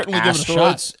meteors I'd and like certainly give it a shot.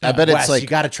 asteroids. I bet Wes, it's like you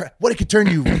got to try. What, it could turn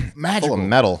you full magical. of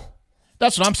metal.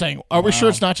 That's what I'm saying. Are we sure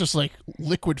it's not just like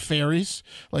liquid fairies?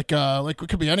 Like it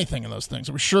could be anything in those things.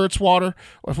 Are we sure it's water?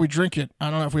 Or if we drink it,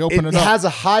 I don't know. If we open It it up, has a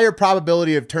higher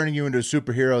probability of turning you into a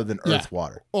superhero than Yeah. Earth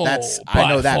water. Oh, I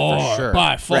know by that far, for sure.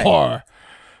 By far.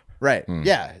 Right.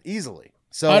 Yeah, easily.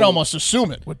 So I'd almost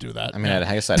assume it would do that. I mean,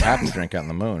 I guess I'd have to drink out in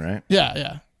the moon, right?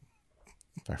 yeah.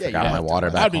 I you forgot have my to. water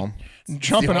I'd back be home.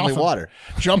 jumping the only off water.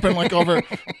 jumping like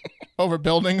over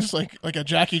buildings, like a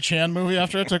Jackie Chan movie.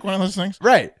 After I took one of those things,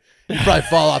 Right. You'd probably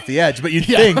fall off the edge, but you'd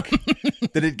Yeah.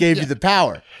 think that it gave you the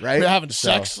power, right? we're having So-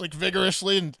 sex like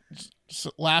vigorously and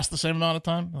last the same amount of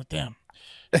time. Like, damn.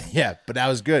 Yeah, but that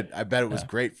was good. I bet it was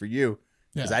great for you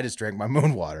because Yeah. I just drank my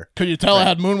moon water. Could you tell I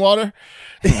had moon water?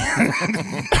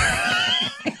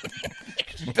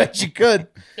 Bet you could.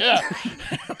 Yeah.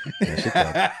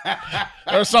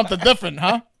 There was something different,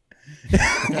 huh?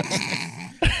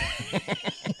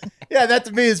 Yeah, that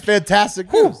to me is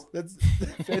fantastic news. That's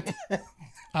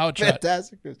I would try it.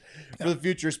 fantastic news for the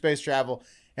future of space travel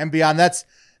and beyond. That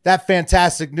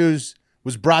fantastic news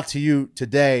was brought to you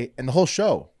today, and the whole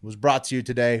show was brought to you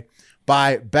today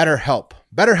by BetterHelp.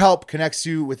 BetterHelp connects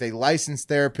you with a licensed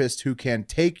therapist who can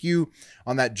take you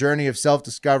on that journey of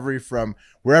self-discovery from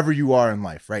wherever you are in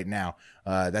life right now.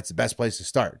 That's the best place to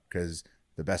start because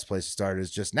the best place to start is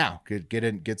just now. Get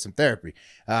in, get some therapy.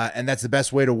 And that's the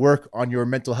best way to work on your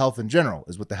mental health in general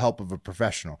is with the help of a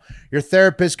professional. Your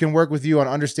therapist can work with you on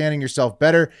understanding yourself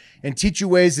better and teach you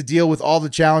ways to deal with all the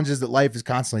challenges that life is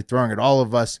constantly throwing at all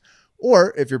of us.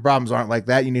 Or if your problems aren't like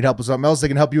that, you need help with something else, they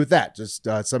can help you with that. Just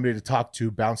somebody to talk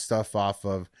to, bounce stuff off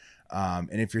of.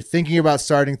 And if you're thinking about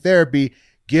starting therapy,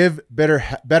 give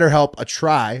BetterHelp a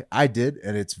try. I did,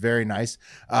 and it's very nice.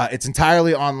 It's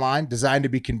entirely online, designed to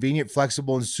be convenient,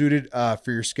 flexible, and suited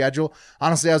for your schedule.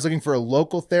 Honestly, I was looking for a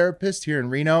local therapist here in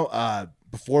Reno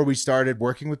before we started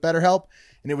working with BetterHelp,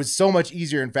 and it was so much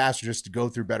easier and faster just to go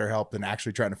through BetterHelp than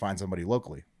actually trying to find somebody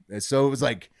locally. And so it was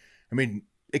like, I mean,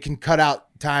 it can cut out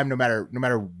time no matter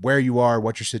where you are,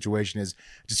 what your situation is.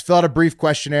 Just fill out a brief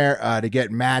questionnaire to get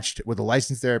matched with a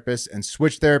licensed therapist and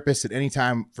switch therapists at any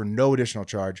time for no additional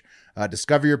charge.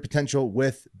 Discover your potential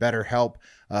with BetterHelp.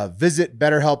 Visit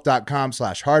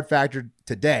betterhelp.com/hardfactor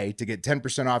today to get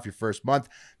 10% off your first month.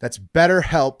 That's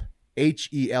BetterHelp,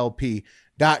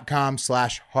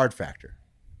 HELP.com/hardfactor.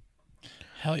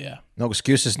 Hell yeah. No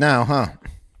excuses now, huh?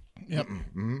 Yep.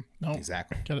 No.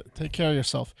 Exactly. Take care of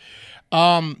yourself.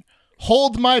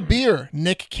 Hold my beer,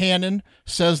 Nick Cannon,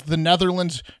 says the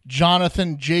Netherlands'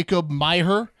 Jonathan Jacob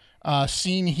Meijer,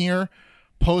 seen here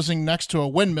posing next to a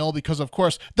windmill because, of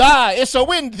course, it's a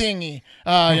wind thingy.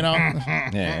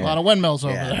 A lot of windmills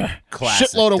over there. Classic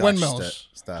Shitload of Dutch windmills.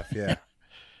 stuff, yeah.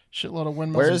 Shitload of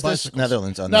windmills Where and is this? bicycles.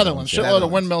 Netherlands. Oh, Netherlands. yeah. Shitload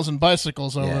of windmills and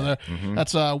bicycles over there.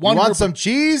 That's one You want group some of,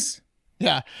 cheese?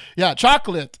 yeah,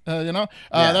 chocolate, Yeah,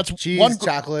 that's cheese, one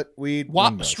chocolate, weed,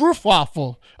 windmills.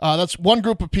 Stroofwafel. That's one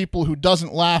group of people who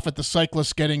doesn't laugh at the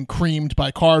cyclists getting creamed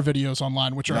by car videos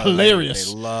online, which are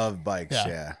hilarious. They love bikes,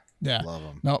 yeah. Yeah. Love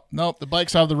them. Nope. The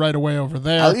bikes have the right of way over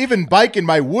there. I'll even bike in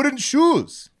my wooden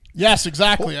shoes. Yes,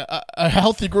 exactly. A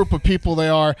healthy group of people they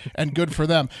are, and good for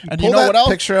them. And Pull you know that what else?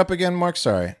 picture up again, Mark.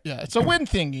 Sorry. Yeah, it's a wind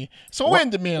thingy. It's a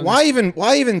wind mill. Why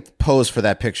even pose for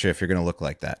that picture if you're going to look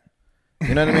like that?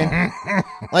 You know what I mean?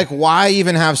 Like, why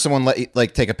even have someone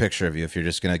take a picture of you if you're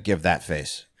just going to give that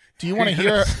face? Do you want to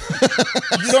hear?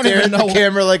 You don't Stare even at know. the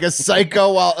camera like a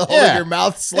psycho while holding your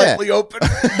mouth slightly open.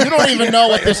 You don't even know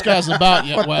what this guy's about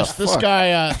yet, Wes. This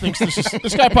guy thinks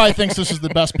this guy probably thinks this is the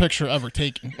best picture ever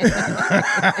taken.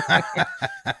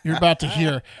 You're about to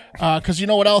hear, because you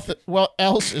know what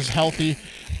else is healthy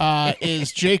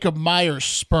is Jacob Meyer's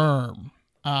sperm.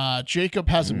 Jacob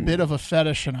has a bit of a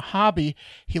fetish and a hobby.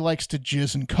 He likes to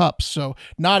jizz in cups. So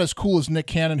not as cool as Nick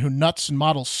Cannon, who nuts and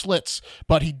models slits,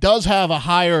 but he does have a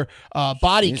higher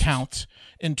body count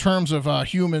in terms of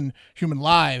human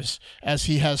lives, as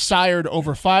he has sired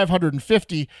over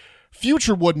 550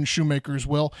 future wooden shoemakers,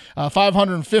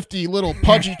 550 little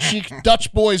pudgy cheeked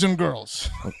Dutch boys and girls.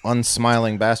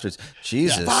 Unsmiling bastards.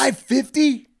 Jesus.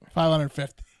 550?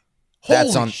 550.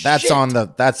 That's Holy on shit. that's on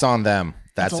them. That's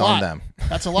That's a on lot. them.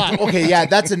 That's a lot. Okay, yeah,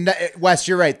 that's Wes,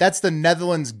 you're right. That's the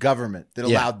Netherlands government that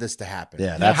Yeah. allowed this to happen.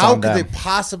 Yeah, that's How on could them. they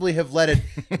possibly have let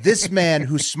this man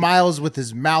who smiles with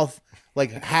his mouth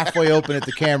like halfway open at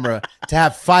the camera to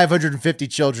have 550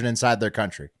 children inside their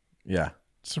country? Yeah.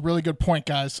 It's a really good point,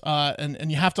 guys.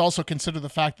 And you have to also consider the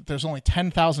fact that there's only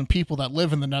 10,000 people that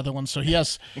live in the Netherlands. So he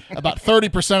has about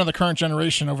 30% of the current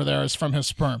generation over there is from his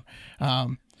sperm.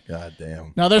 God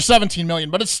damn. Now there's 17 million,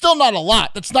 but it's still not a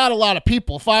lot. That's not a lot of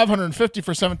people. 550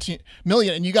 for 17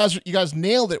 million, and you guys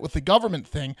nailed it with the government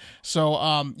thing. So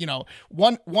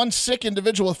one sick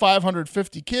individual with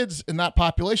 550 kids in that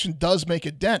population does make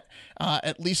a dent,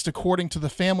 at least according to the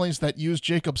families that use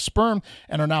Jacob's sperm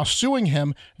and are now suing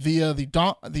him via the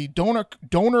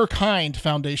Donor Kind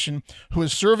Foundation, who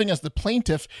is serving as the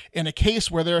plaintiff in a case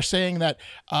where they're saying that,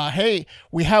 hey,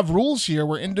 we have rules here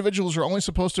where individuals are only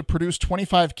supposed to produce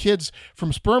 25 kids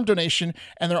from sperm donation,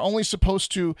 and they're only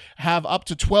supposed to have up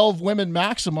to 12 women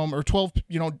maximum, or 12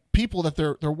 people that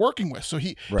they're working with. So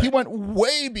he went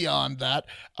way beyond that,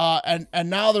 and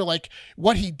now they're like,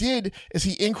 what he did is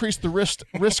he increased the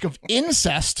risk of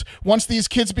incest once these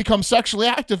kids become sexually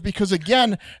active, because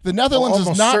again, the Netherlands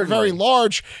is not very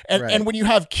large, and when you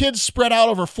have kids spread out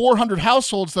over 400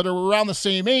 households that are around the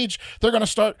same age, they're going to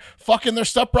start fucking their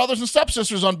stepbrothers and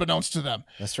stepsisters unbeknownst to them.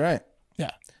 That's right.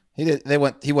 Yeah. He did.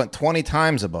 He went 20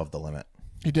 times above the limit.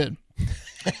 He did.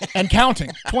 And counting.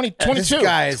 22. This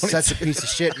guy is such a piece of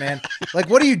shit, man. Like,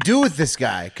 what do you do with this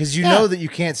guy? Because you know that you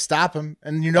can't stop him,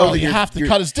 and you know that you have to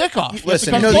cut his dick off.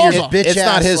 Listen, you have to cut his balls off. It's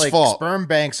not his fault. Sperm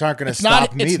banks aren't going to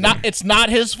stop him either. It's not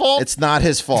his fault. It's not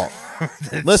his fault.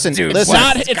 Listen, Dude, listen.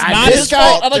 It's not his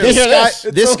fault. I'd like to hear this.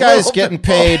 This guy's getting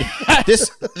paid.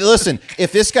 Listen,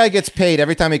 if this guy gets paid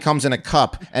every time he comes in a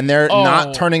cup and they're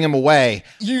not turning him away,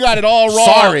 you got it all wrong.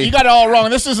 Sorry, you got it all wrong.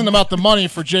 This isn't about the money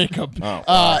for Jacob.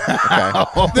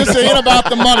 Okay. This ain't about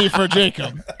the money for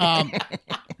Jacob.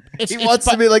 He wants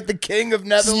to be like the king of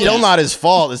Netherlands. Still not his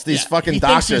fault. It's these fucking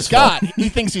doctors' fault. He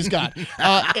thinks he's God.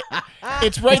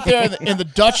 It's right there in the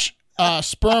Dutch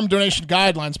sperm donation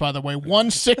guidelines, by the way. One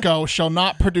sicko shall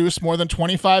not produce more than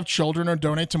 25 children or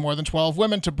donate to more than 12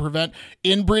 women to prevent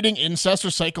inbreeding, incest,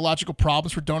 or psychological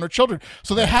problems for donor children.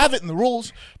 So they have it in the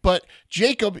rules, but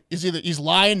Jacob is he's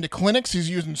lying to clinics, he's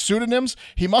using pseudonyms.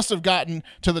 He must have gotten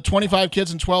to the 25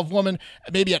 kids and 12 women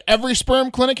maybe at every sperm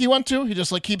clinic he went to. He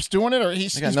just keeps doing it, or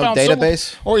he's no found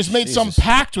database, or he's made some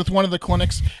pact with one of the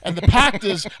clinics, and the pact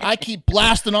is, I keep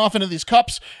blasting off into these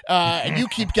cups, and you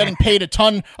keep getting paid a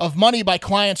ton of money by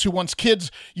clients who wants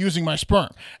kids using my sperm.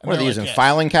 And what are they using?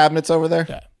 Filing cabinets over there?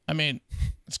 Yeah. I mean,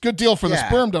 it's a good deal for the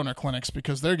sperm donor clinics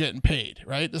because they're getting paid,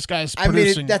 right? This guy's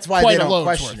producing that's why quite they a don't load's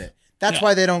question worth. it. That's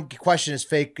why they don't question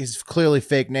his clearly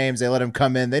fake names. They let him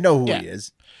come in. They know who he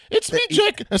is. It's me,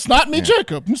 Jacob. It's not me,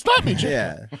 Jacob. It's not me,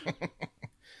 Jacob. Yeah.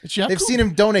 It's Jacob. They've seen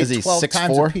him donate Is he 12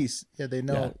 times 6'4"? a piece. Yeah, they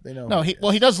know. Yeah. They know. No,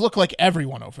 he does look like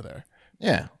everyone over there.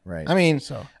 Yeah. Right. I mean,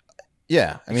 So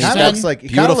yeah. I mean, He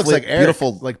kinda looks like Eric,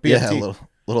 beautiful, like yeah, BFT. a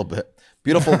little bit.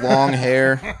 Beautiful long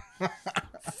hair,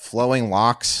 flowing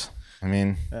locks. I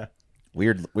mean,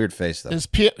 weird face though.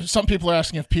 Some people are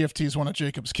asking if PFT is one of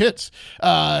Jacob's kids.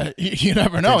 You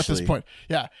never know at this point.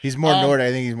 Yeah, He's more Nordic.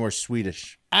 I think he's more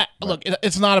Swedish. Look,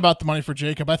 it's not about the money for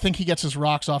Jacob. I think he gets his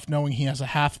rocks off knowing he has a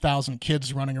 5,000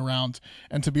 kids running around.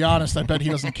 And to be honest, I bet he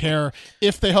doesn't care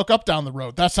if they hook up down the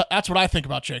road. That's what I think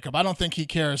about Jacob. I don't think he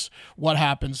cares what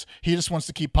happens. He just wants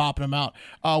to keep popping them out.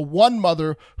 One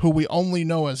mother who we only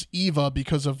know as Eva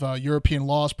because of European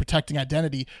laws protecting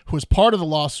identity, who was part of the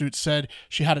lawsuit, said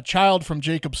she had a child from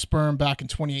Jacob's sperm back in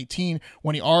 2018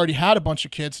 when he already had a bunch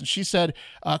of kids. And she said,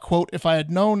 quote, "If I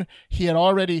had known he had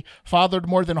already fathered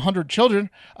more than 100 children,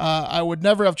 I would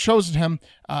never have chosen him.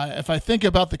 If I think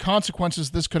about the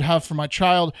consequences this could have for my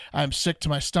child, I'm sick to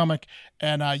my stomach."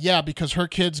 And because her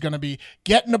kid's going to be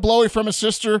getting a blowy from his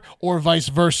sister or vice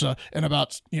versa in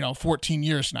about 14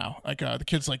 years now. Like the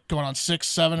kid's like going on 6,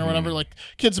 7 or whatever. Like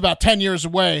kid's about 10 years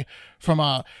away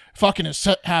from fucking his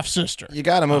half sister. You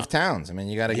got to move towns. I mean,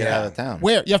 you got to get out of the town.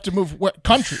 Where you have to move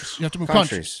countries. You have to move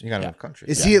countries. You got to move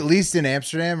countries. Is he at least in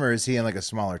Amsterdam, or is he in like a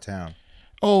smaller town?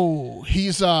 Oh,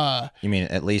 he's You mean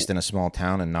at least in a small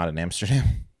town and not in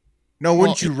Amsterdam? No,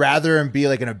 wouldn't you rather him be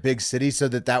like in a big city so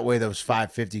that way those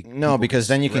 550? No, because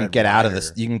then you can get out of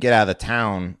this. You can get out of the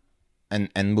town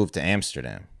and move to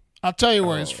Amsterdam. I'll tell you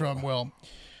where he's from, Will.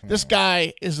 This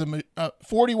guy is a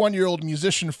 41-year-old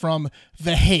musician from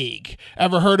The Hague.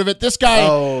 Ever heard of it? This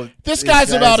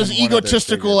guy's about as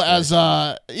egotistical as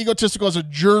a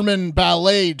German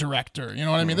ballet director. You know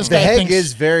what I mean? This The guy Hague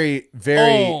is very,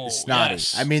 very snotty.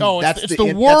 Yes. I mean, it's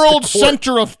the world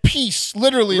center of peace.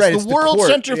 Literally, it's the world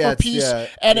center for peace,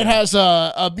 and it has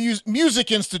a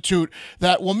music institute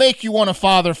that will make you want to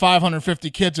father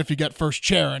 550 kids if you get first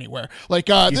chair anywhere. Like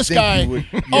this guy. You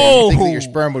think that your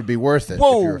sperm would be worth it if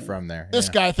you were from there. This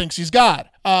guy thinks he's God.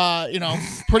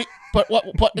 Pretty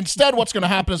But instead, what's going to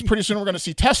happen is pretty soon we're going to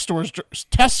see test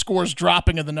scores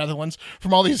dropping in the Netherlands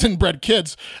from all these inbred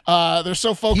kids. They're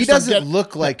so focused. He doesn't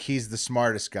look like he's the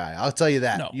smartest guy. I'll tell you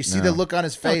that. No. You see the look on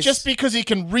his face. No, just because he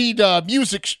can read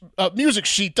music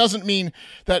sheet doesn't mean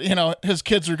that his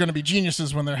kids are going to be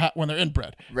geniuses when they're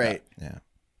inbred. Right. Yeah.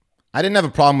 I didn't have a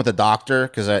problem with the doctor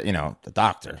because the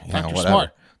doctor, Doctor whatever.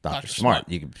 Smart. Dr. Smart.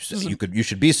 You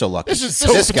should be so lucky. This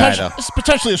is guy though. This is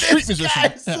potentially a street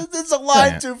musician. This is a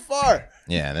line too far.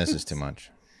 Yeah, this is too much.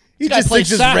 He just thinks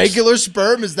his regular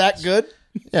sperm is that good.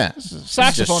 Yeah, this is a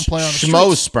saxophone player on the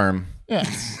Schmo's streets. sperm. Yeah,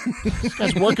 this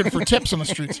guy's working for tips on the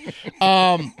streets.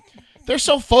 They're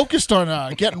so focused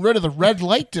on getting rid of the red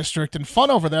light district and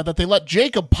fun over there that they let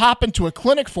Jacob pop into a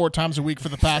clinic 4 times a week for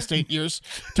the past 8 years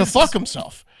to fuck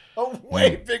himself. A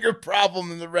way bigger problem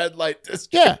than the red light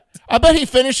district. Yeah. I bet he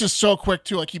finishes so quick,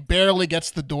 too. Like, he barely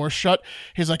gets the door shut.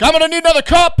 He's like, I'm going to need another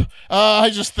cup.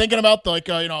 He's just thinking about,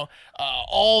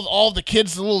 all the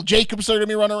kids, the little Jacobs that are going to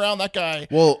be running around. That guy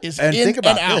is in and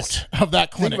out of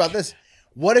that clinic. Think about this.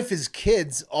 What if his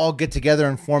kids all get together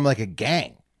and form like a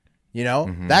gang?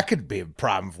 That could be a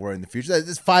problem for him in the future.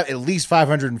 At least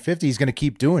 550. He's going to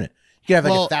keep doing it. You could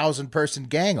have 1,000-person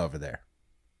gang over there.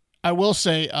 I will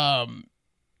say,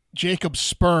 Jacob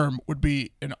Sperm would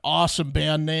be an awesome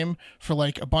band name for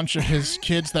like a bunch of his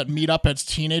kids that meet up as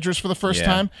teenagers for the first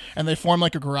time, and they form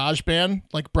like a garage band,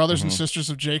 like brothers and sisters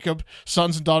of Jacob,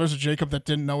 sons and daughters of Jacob that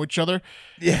didn't know each other.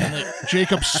 Yeah, and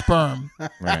Jacob Sperm,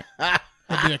 right?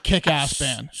 Would be a kick-ass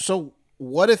band. So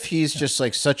what if he's just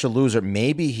like such a loser?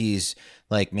 Maybe he has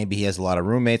a lot of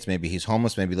roommates. Maybe he's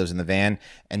homeless. Maybe he lives in the van,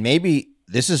 and maybe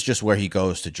this is just where he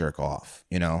goes to jerk off,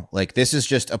 Like, this is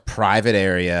just a private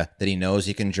area that he knows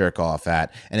he can jerk off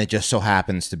at, and it just so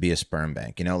happens to be a sperm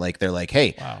bank, Like, they're like,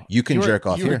 hey, you can jerk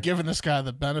off here. You were giving this guy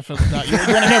the benefit of the doubt. You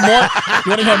want to hear more? You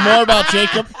want to hear more about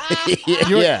Jacob?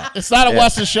 It's not a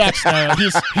Weston Shack scenario.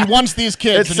 He wants these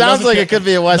kids. It sounds like it could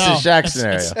be a Weston Shack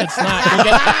scenario. It's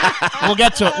not. We'll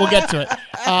get to it. We'll get to it.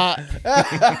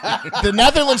 The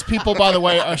Netherlands people, by the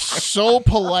way, are so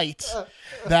polite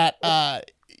that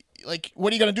like,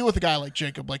 what are you gonna do with a guy like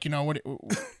Jacob? Like, what?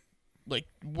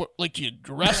 Like, do you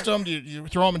arrest him? Do you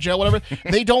throw him in jail? Whatever.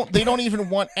 They don't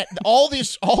even want all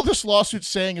this lawsuit's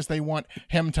saying is they want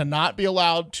him to not be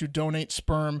allowed to donate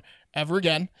sperm ever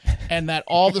again, and that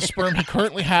all the sperm he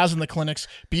currently has in the clinics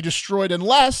be destroyed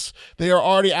unless they are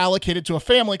already allocated to a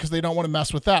family because they don't want to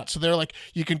mess with that. So they're like,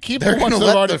 you can keep the ones that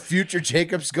are already. The future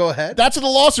Jacobs go ahead. That's what the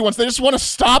lawsuit wants. They just want to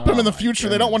stop him in the future.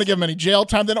 Goodness. They don't want to give him any jail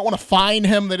time. They don't want to fine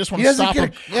him. They just want to stop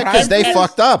him. Yeah, because they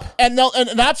fucked up. And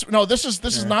this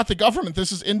is not the government.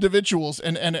 This is individuals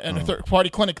and a third party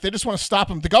clinic. They just want to stop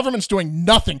him. The government's doing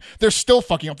nothing. They're still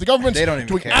fucking up. The government's doing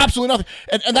absolutely nothing.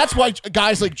 And that's why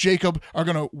guys like Jacob are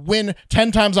going to win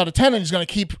 10 times out of 10, and he's going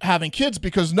to keep having kids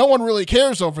because no one really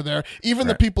cares over there. Even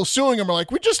the people suing him are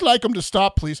like, we just like him to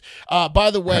stop, please.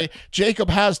 By the way, Jacob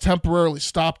has temporarily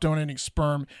stopped donating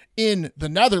sperm in the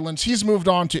Netherlands. He's moved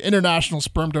on to international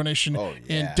sperm donation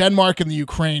in Denmark and the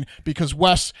Ukraine because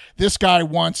this guy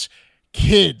wants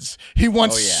kids. He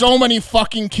wants so many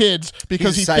fucking kids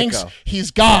because he thinks he's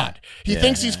God. He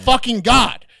thinks he's fucking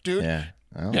God, dude. Yeah.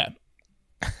 Well. Yeah.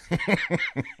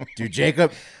 Dude,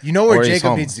 Jacob, you know where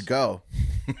Jacob needs to go.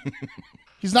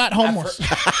 He's not homeless.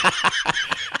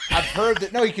 I've heard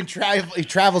that. No, he can travel. He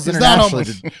travels internationally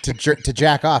to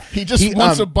jack off. He just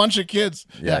wants a bunch of kids.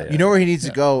 Yeah. You know where he needs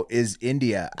to go is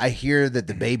India. I hear that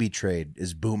the baby trade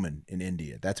is booming in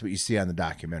India. That's what you see on the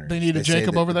documentary. They need a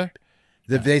Jacob over there?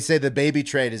 They say the baby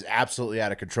trade is absolutely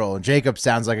out of control, and Jacob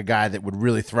sounds like a guy that would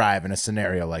really thrive in a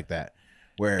scenario like that.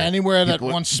 Where anywhere that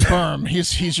wants sperm,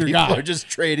 he's your guy. People are just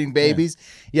trading babies.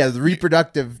 Yeah, the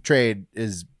reproductive trade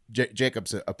is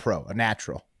Jacob's a pro, a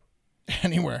natural.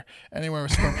 Anywhere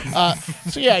with sperm.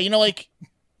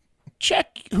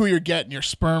 Check who you're getting your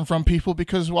sperm from, people,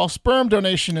 because while sperm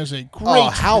donation is a great,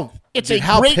 it's a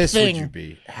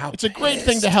great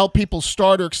thing to help people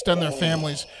start or extend their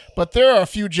families. But there are a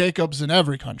few Jacobs in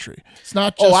every country. It's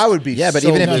not just. I would be. Yeah, but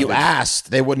even if you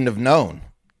asked, they wouldn't have known.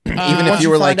 Even if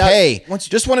you were like, hey,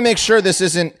 just want to make sure this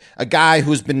isn't a guy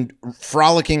who's been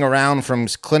frolicking around from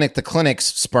clinic to clinic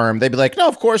sperm, they'd be like, no,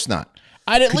 of course not.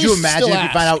 Could you imagine if you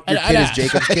find out your kid is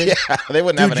Jacob's kid? Yeah, they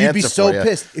wouldn't have an answer for you. You'd be so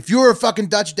pissed. If you were a fucking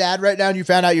Dutch dad right now and you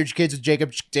found out your kid's with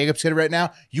Jacob's kid right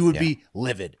now, you would be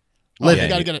livid. You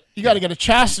got to get a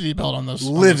chastity belt on those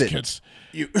kids.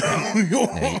 You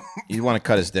want to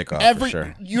cut his dick off for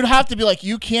sure. You'd have to be like,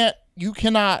 you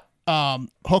cannot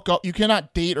hook up. You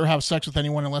cannot date or have sex with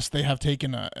anyone unless they have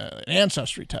taken an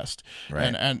ancestry test.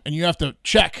 Right. And you have to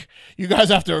check. You guys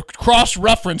have to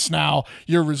cross-reference now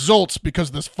your results because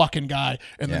of this fucking guy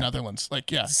in the Netherlands.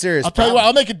 Like, yeah. Serious I'll tell you what,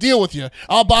 problem. I'll make a deal with you.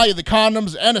 I'll buy you the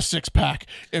condoms and a 6-pack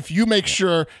if you make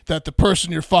sure that the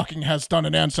person you're fucking has done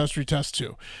an ancestry test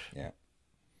too. Yeah.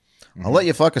 I'll let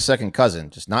you fuck a second cousin,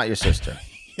 just not your sister.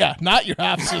 Yeah, not your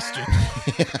half-sister.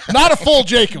 Not a full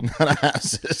Jacob. Not a half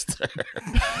sister.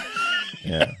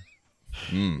 Yeah.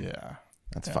 Yeah.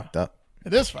 That's fucked up.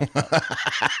 It is fucked up.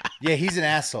 Yeah, he's an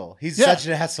asshole. He's Yeah. such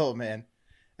an asshole, man.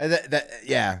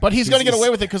 Yeah. But he's going to get away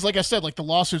with it because, like I said, like the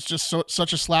lawsuit's just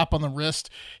such a slap on the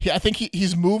wrist. I think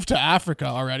he's moved to Africa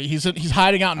already. He's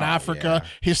hiding out in Africa. yeah.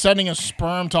 He's sending his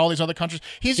sperm to all these other countries.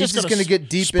 He's He's just going to get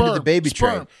deep into the baby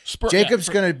trade. Jacob's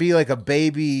going to be like a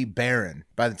baby baron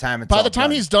by the time it's By all the time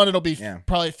done. he's done, it'll be Yeah.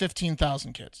 probably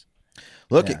 15,000 kids.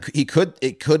 Look,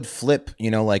 it could flip,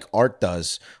 like art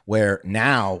does, where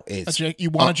now it's You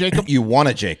want a Jacob? you want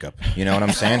a Jacob. You know what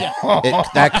I'm saying?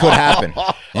 That could happen.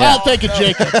 Yeah. I'll take a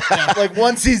Jacob. Yeah. like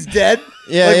once he's dead.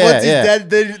 Yeah, like yeah, once he's yeah. dead,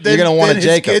 then You're gonna want a his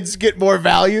Jacob. kids get more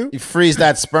value. You freeze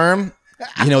that sperm.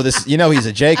 He's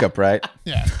a Jacob, right?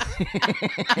 Yeah.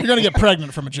 You're going to get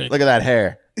pregnant from a Jacob. Look at that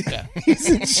hair. Yeah. He's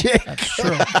a Jacob. That's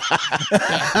true.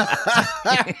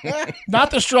 Yeah. Not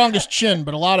the strongest chin,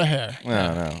 but a lot of hair.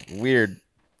 No. Weird.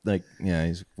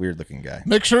 He's a weird looking guy.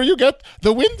 Make sure you get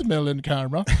the windmill in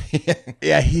camera.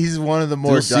 Yeah, he's one of the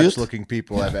more Do you see it? Dutch-looking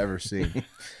people I've ever seen.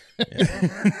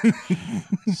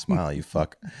 Smile, you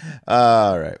fuck.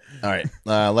 All right.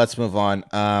 Let's move on.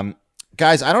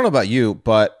 Guys, I don't know about you,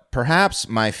 but perhaps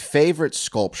my favorite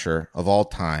sculpture of all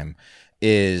time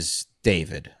is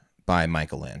David by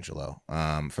Michelangelo.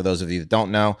 For those of you that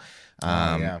don't know,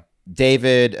 yeah.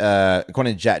 David,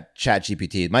 according to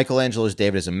ChatGPT, Michelangelo's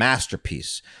David is a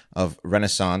masterpiece of the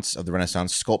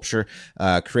Renaissance sculpture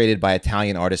created by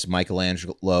Italian artist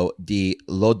Michelangelo di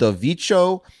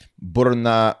Lodovico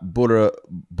Buonarroti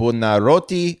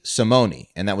Simoni,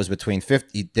 and that was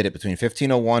he did it between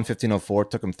 1501 1504. It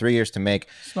took him 3 years to make.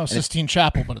 It's no Sistine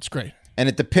Chapel, but it's great. And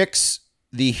it depicts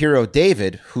the hero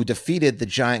David, who defeated the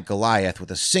giant Goliath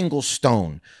with a single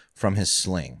stone from his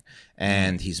sling.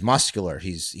 And he's muscular.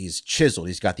 He's chiseled.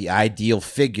 He's got the ideal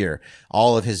figure.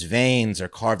 All of his veins are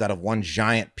carved out of one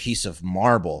giant piece of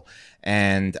marble.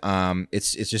 And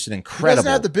it's just an He incredible.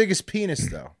 doesn't have the biggest penis,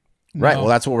 though. Right. No. Well,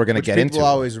 that's what we're going to Which get people into.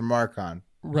 always remark on.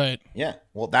 Right. Yeah.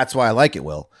 Well, that's why I like it,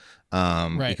 Will.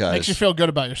 Right. Because Makes you feel good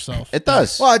about yourself. it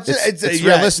does. Well, it's yeah,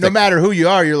 realistic. No matter who you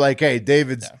are, you're like, hey,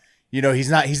 David's. He's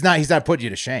not putting you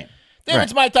to shame.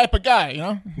 David's my type of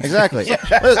guy, Exactly.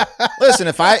 Listen,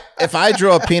 if I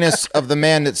drew a penis of the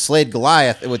man that slayed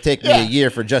Goliath, it would take me a year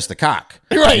for just the cock.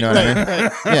 Right. You know what I mean?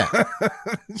 Right. Yeah.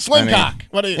 Sling cock.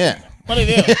 What do you? Yeah. What did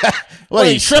he do? What,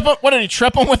 Did he trip him? What did he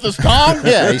trip him with his tongue?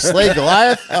 Yeah, he slayed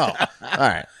Goliath. Oh, all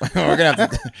right. We're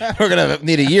gonna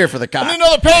need a year for the I need cock.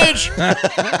 another page.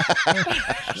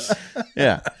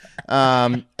 Yeah.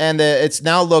 And it's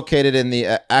now located in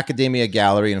the Accademia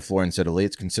Gallery in Florence, Italy.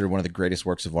 It's considered one of the greatest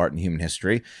works of art in human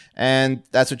history, and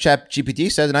that's what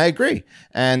ChatGPT says, and I agree.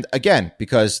 And again,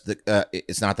 because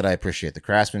it's not that I appreciate the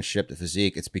craftsmanship, the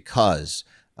physique. It's because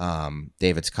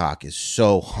David's cock is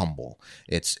so humble.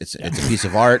 It's a piece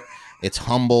of art. It's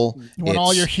humble. You want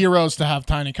all your heroes to have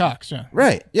tiny cocks, yeah.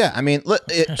 Right. Yeah. I mean,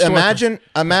 imagine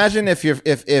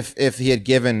if he had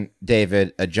given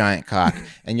David a giant cock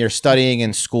and you're studying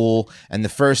in school and the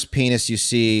first penis you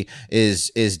see is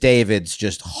David's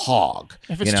just hog.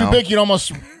 If it's too big, you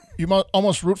almost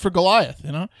root for Goliath,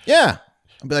 Yeah.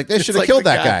 I'd be like, they should have like killed the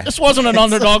that guy. This wasn't an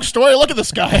underdog story. Look at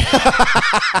this guy.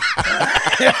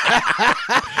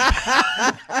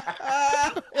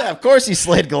 Yeah, of course he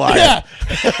slayed Goliath. Yeah.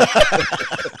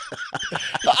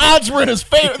 The odds were in his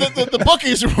favor. The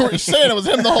bookies were saying it was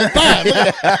him the whole time.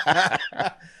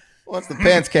 Once the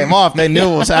pants came off, they knew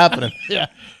what was happening. Yeah.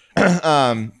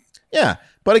 Yeah.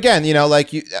 But again,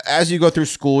 as you go through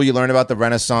school, you learn about the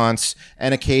Renaissance,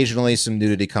 and occasionally some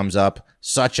nudity comes up,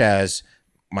 such as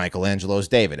Michelangelo's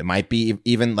David. It might be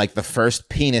even like the first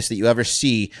penis that you ever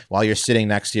see while you're sitting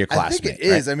next to your classmate. I think it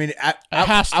is. Right? I mean,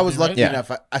 has I was to be, lucky right?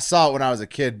 enough. I saw it when I was a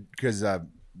kid because I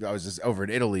was just over in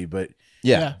Italy. But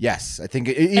Yeah. yes, I think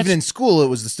even in school, it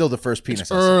was still the first penis.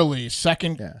 It's I saw. early,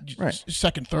 second, Right.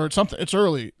 second, third, something. It's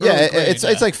early. Yeah, early grade, it's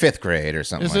like fifth grade or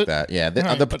something Is like it? that. Yeah,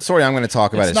 Right, the but story I'm going to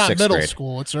talk about It's is not sixth middle grade.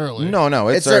 school. It's early. No,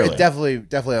 it's It's early. definitely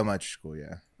elementary school.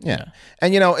 Yeah. Yeah.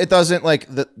 And it doesn't like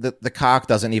the cock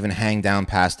doesn't even hang down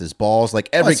past his balls. Like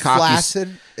every It's cock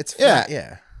flaccid. It's Yeah. flat.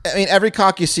 Yeah. I mean, every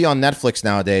cock you see on Netflix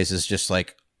nowadays is just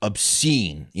like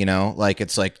obscene, you know, like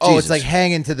it's like Oh, Jesus. it's like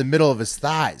hanging to the middle of his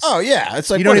thighs. Oh yeah, it's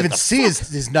like you don't what even the see fuck?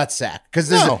 his nutsack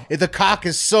because No. the cock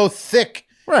is so thick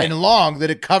Right. and long that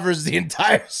it covers the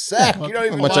entire sack. You don't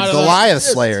even a bunch know of of those- Goliath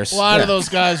slayers. A lot of those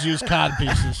guys use cod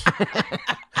pieces.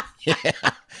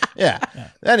 Yeah.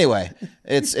 Anyway,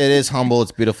 it is humble,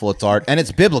 it's beautiful, it's art, and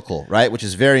it's biblical, right? Which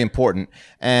is very important.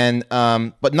 And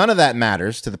but none of that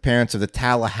matters to the parents of the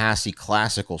Tallahassee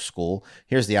Classical School.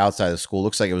 Here's the outside of the school.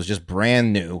 Looks like it was just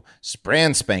brand new,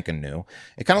 brand spanking new.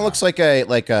 It kind of looks like a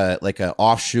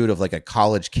offshoot of like a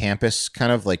college campus,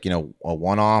 kind of like, you know, a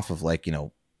one off of like, you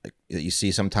know, like you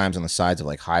see sometimes on the sides of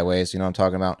like highways. You know what I'm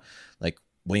talking about? Like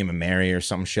William and Mary or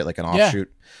some shit, like an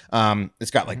offshoot.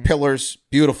 It's got like pillars,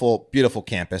 beautiful, beautiful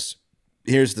campus.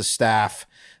 Here's the staff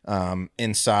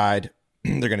inside.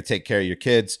 They're going to take care of your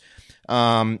kids.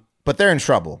 But they're in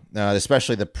trouble,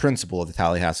 especially the principal of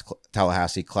the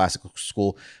Tallahassee Classical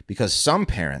School, because some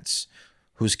parents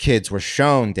whose kids were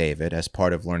shown David as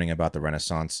part of learning about the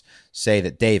Renaissance say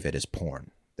that David is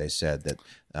porn. They said that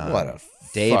what a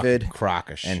David crock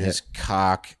of shit. and his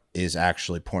cock is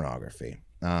actually pornography.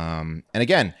 And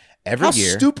again, every How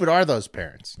year, stupid are those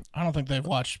parents? I don't think they've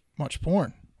watched much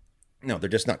porn. no, they're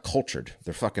just not cultured.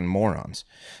 They're fucking morons.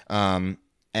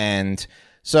 And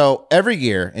so every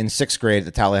year in sixth grade at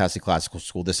the Tallahassee Classical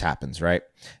School, this happens, right?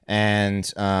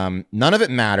 And none of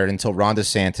it mattered until Ron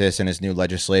DeSantis and his new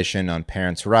legislation on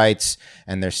parents' rights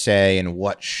and their say in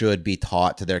what should be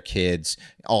taught to their kids,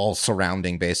 all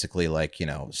surrounding basically like, you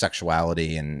know,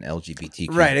 sexuality and LGBTQ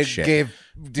Right. It shit.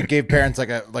 gave parents like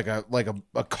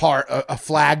a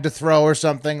flag to throw or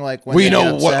something. Like when we they get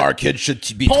know what upset. our kids should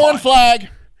be Porn taught. flag.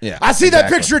 Yeah, I see that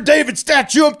picture of David's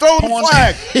statue. I'm throwing the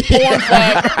flag. Porn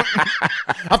flag.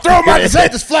 I'm throwing my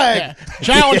DeSantis flag. Yeah.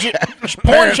 Challenge it. Porn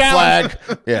Parent challenge.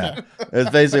 flag. Yeah, it's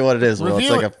basically what it is. Will. It's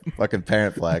Review like a fucking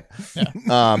parent flag.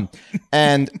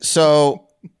 And so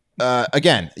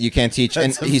again, you can't teach,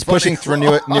 and That's a he's funny pushing through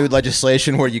new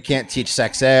legislation where you can't teach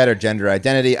sex ed or gender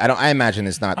identity. I imagine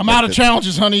it's not. I'm like out of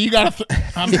challenges, honey. You got to.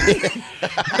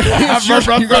 I've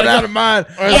run out of mine.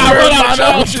 Yeah, I run out of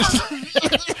challenges.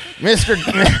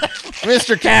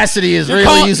 Mr. Cassidy is really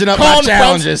Call- using up my calling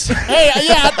challenges. friends. Hey,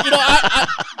 yeah, you know,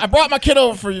 I brought my kid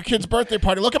over for your kid's birthday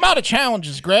party. Look, I'm out of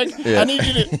challenges, Greg. I need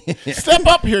you to step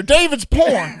up here. David's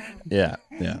porn. Yeah.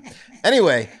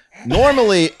 Anyway,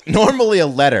 normally a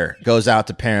letter goes out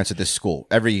to parents at this school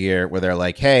every year where they're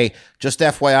like, hey, just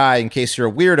FYI, in case you're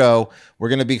a weirdo, we're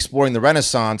going to be exploring the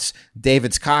Renaissance.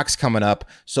 David's cock's coming up.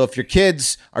 So if your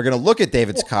kids are going to look at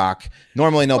David's cock,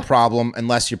 normally no problem,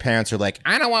 unless your parents are like,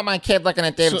 I don't want my kid looking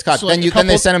at David's cock. like Then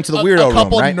they send him to the weirdo A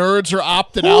couple room, right? nerds are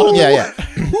opted out. Of Yeah.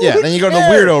 Then you go to the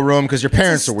weirdo room because your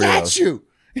parents are weirdos. Statue.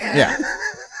 Yeah.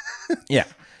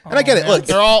 And I get it. Look,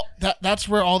 they're all that's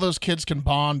where all those kids can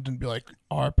bond and be like,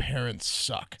 our parents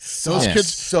suck. Those Yeah.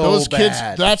 kids, So those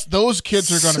bad. kids, those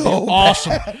kids are going to So be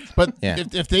awesome. But Yeah.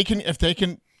 if they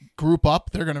can group up,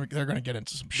 they're gonna get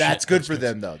into some shit. That's good Those for kids.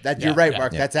 them, though. You're right,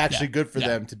 Mark. yeah, That's actually good for yeah.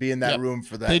 them to be in that Yep. room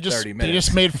for that They 30 minutes. They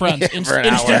just made friends. for an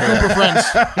Instant hour. group of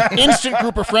friends. Instant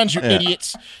group of friends. You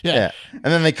idiots. yeah. And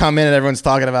then they come in and everyone's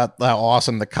talking about how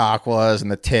awesome the cock was and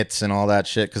the tits and all that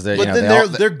shit because they're, But you know,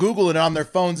 then they're Googling it on their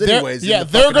phones anyways. They're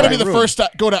going to be the first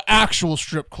to go to actual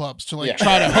strip clubs to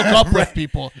try to hook up with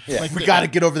people. Like We got to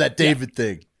get over that David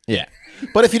thing. Yeah.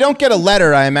 But if you don't get a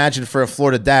letter, I imagine for a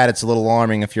Florida dad, it's a little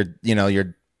alarming if your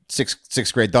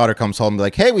sixth grade daughter comes home and be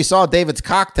like, hey, we saw David's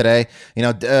cock today. You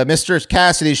know, Mr.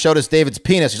 Cassidy showed us David's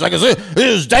penis. He's like,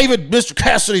 is David Mr.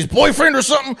 Cassidy's boyfriend or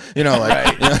something? You know,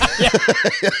 like,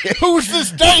 Who's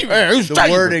this David? Hey, who's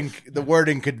David? The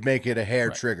wording could make it a hair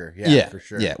trigger. Yeah, for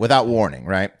sure. Yeah, without warning,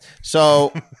 right?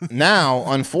 So now,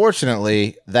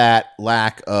 unfortunately, that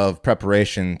lack of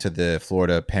preparation to the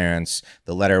Florida parents,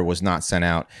 the letter was not sent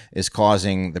out, is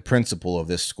causing the principal of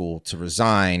this school to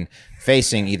resign,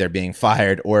 facing either being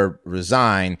fired or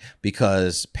resign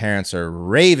because parents are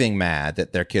raving mad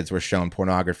that their kids were shown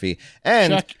pornography.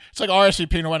 And Check. It's like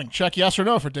RSVP in a wedding. Check yes or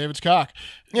no for David's cock.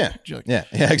 yeah,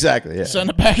 exactly. Yeah. Send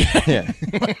it back. Yeah.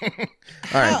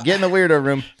 All right, get in the weirdo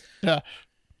room. Yeah.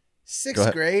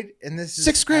 Sixth grade, and this is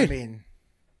Sixth grade. I mean,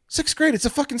 Sixth grade, it's a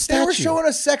fucking they statue. were showing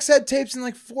us sex ed tapes in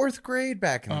like fourth grade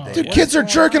back in the day. Dude, What kids is are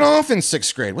going jerking on? off in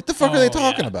sixth grade. What the fuck are they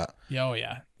talking yeah. about? Oh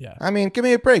yeah. I mean, give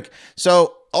me a break.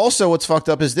 So, also, what's fucked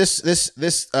up is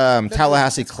this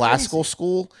Tallahassee Classical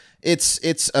School. It's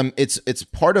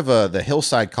part of the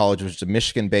Hillside College, which is a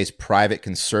Michigan-based private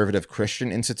conservative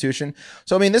Christian institution.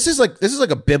 So, I mean, this is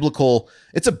like a biblical.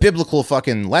 It's a biblical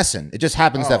fucking lesson. It just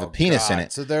happens to have a penis in God.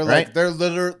 it. So they're right? like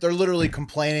they're literally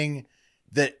complaining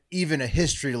that even a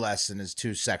history lesson is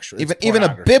too sexual. It's Even a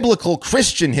pornography. biblical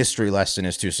Christian history lesson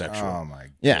is too sexual. Oh my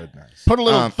Yeah. goodness. Put a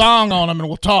little thong on him and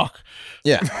we'll talk.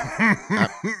 Yeah.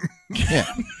 Yeah.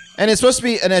 And it's supposed to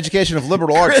be an education of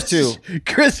liberal arts too.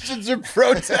 Christians are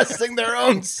protesting their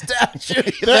own statue.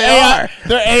 They're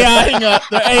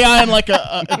AIing like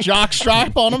a jock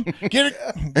strap on him. Get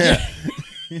it?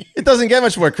 It doesn't get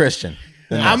much more Christian.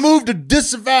 I moved to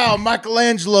disavow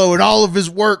Michelangelo and all of his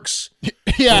works in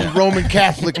the Roman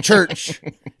Catholic Church.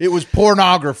 It was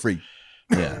pornography.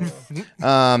 Yeah.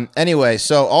 Anyway,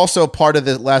 so also part of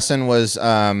the lesson was,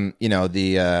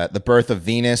 the birth of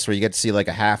Venus, where you get to see like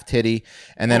a half titty,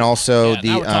 and then also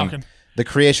the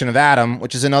creation of Adam,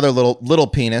 which is another little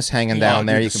penis hanging down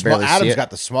there. You can barely see Adam's it. got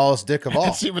the smallest dick of all.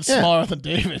 It's even smaller than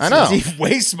David's. I know. It's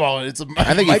way smaller.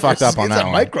 I think he fucked up on that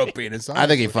one. Micro penis. I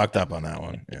think he fucked up on that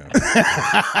one. Yeah.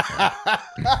 I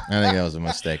think that was a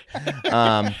mistake.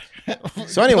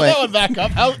 So anyway, that one back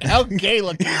up. How gay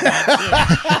looking is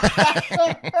that?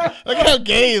 Look at how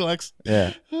gay he looks.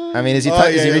 Yeah. I mean, is he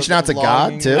reaching out to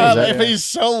God too? If he's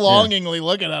so longingly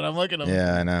looking at him, look at him.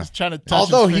 Yeah, I know. He's trying to touch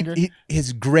Although his finger.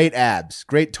 his great abs,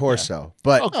 great torso,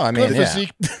 but I mean, good yeah.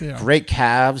 physique. Yeah. Great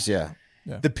calves. Yeah.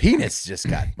 the penis just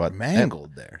got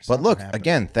mangled there. But Something look, happened.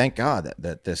 again, thank God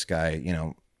that this guy,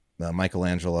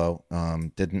 Michelangelo,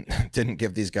 didn't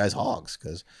give these guys hogs,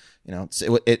 because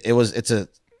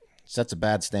sets a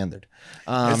bad standard.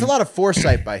 There's a lot of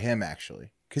foresight by him,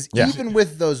 actually. Because even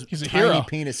with those He's a tiny hero.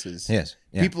 penises, Yes,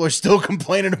 yeah. people are still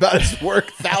complaining about his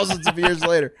work thousands of years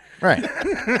later. Right.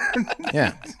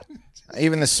 Yeah.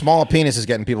 Even the small penis is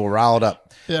getting people riled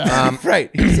up. Yeah. Right.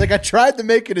 He's like, I tried to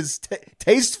make it as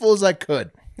tasteful as I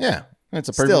could. Yeah. It's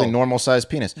a perfectly Still. normal sized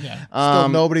penis. Yeah. Still,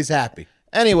 nobody's happy.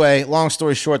 Anyway, long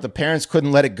story short, the parents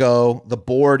couldn't let it go. The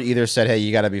board either said, "Hey,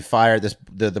 you got to be fired."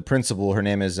 The principal, her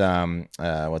name is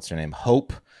what's her name?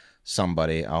 Hope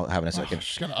somebody. I'll have in a second.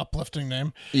 She's got an uplifting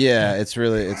name. Yeah, it's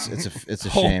really it's a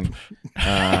Hope. shame.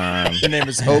 The name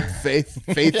is Hope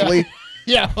Faithfully.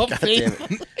 Yeah. Hopefully.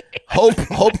 Hope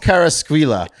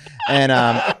Carasquila, and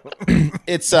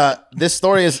it's this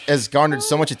story has garnered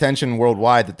so much attention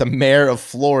worldwide that the mayor of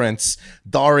Florence,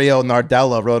 Dario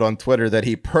Nardella, wrote on Twitter that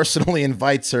he personally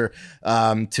invites her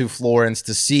to Florence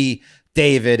to see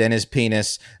David and his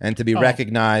penis and to be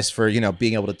recognized for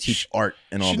being able to teach art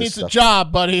and all She this needs stuff. a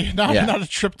job, buddy, not a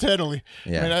trip to Italy.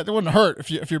 Yeah. I mean, it wouldn't hurt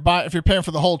if you're paying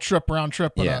for the whole round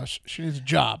trip. But she needs a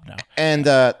job now. And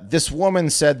this woman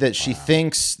said that she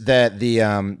thinks that the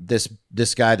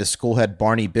this guy, the school head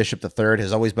Barney Bishop III,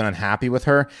 has always been unhappy with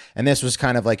her, and this was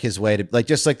kind of like his way to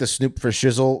just like the Snoop for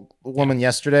Shizzle woman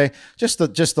yesterday, just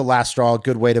the last straw,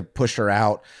 good way to push her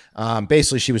out.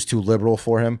 Basically, she was too liberal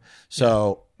for him,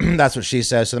 so. That's what she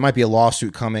says. So there might be a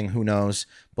lawsuit coming. Who knows?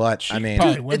 But I mean,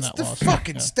 probably win It's that the lawsuit.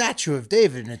 fucking statue of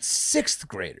David, and it's sixth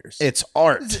graders. it's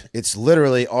art. It's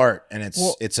literally art, and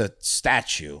it's a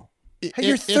statue. Hey,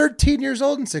 you're 13 years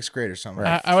old in sixth grade or something.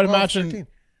 I would 12, imagine 13.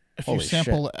 if Holy you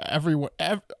sample everywhere,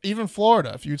 even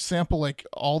Florida, if you'd sample like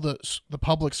all the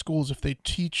public schools, if they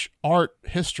teach art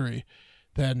history,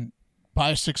 then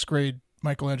by sixth grade,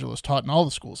 Michelangelo is taught in all the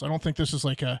schools. I don't think this is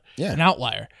like an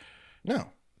outlier.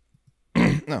 No,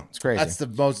 no, it's crazy. That's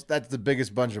the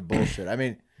biggest bunch of bullshit. I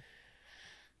mean,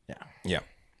 yeah.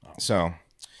 So,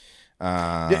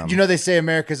 they say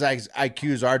America's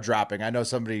IQs are dropping. I know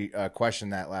somebody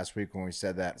questioned that last week when we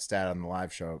said that stat on the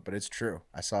live show, but it's true.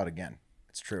 I saw it again.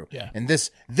 It's true. Yeah. And this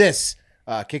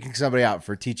kicking somebody out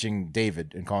for teaching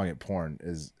David and calling it porn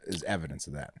is evidence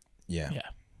of that. yeah. Yeah.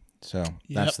 So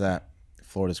that's that.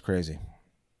 Florida's crazy.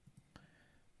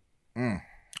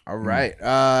 All right.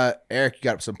 Eric, you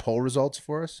got some poll results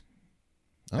for us?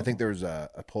 I think there was a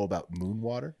poll about moon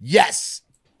water. Yes.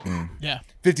 Yeah.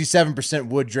 57%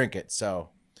 would drink it. So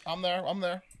I'm there.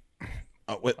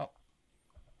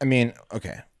 I mean,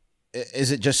 okay.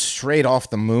 Is it just straight off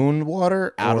the moon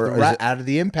water, out of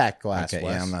the impact glass. Okay,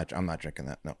 Wes. yeah, I'm not drinking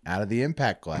that. No, Out of the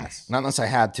impact glass. not unless I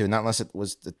had to. Not unless it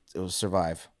was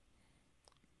survive.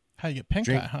 How you get pink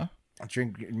Drink- eye, huh?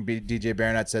 DJ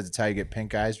Baronet says it's how you get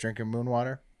pink eyes drinking moon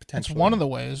water. That's Potentially. one of the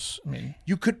ways. I mean,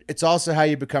 You could. It's also how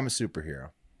you become a superhero.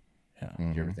 yeah,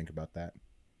 Did you ever think about that?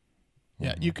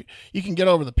 yeah. You can get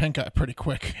over the pink eye pretty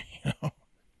quick.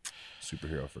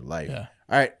 Superhero for life. Yeah.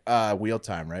 All right. Wheel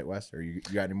time, right, Wes? Or you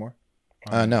got any more?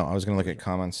 No, I was gonna look at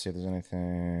comments, see if there's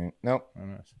anything. Nope. Oh,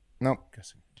 no. Nope.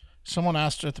 Guessing. Someone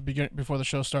asked at the beginning before the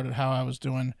show started how I was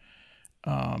doing,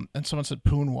 and someone said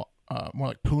more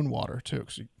like poon water too,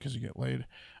 because you get laid.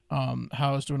 How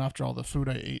I was doing after all the food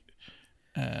I ate,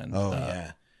 and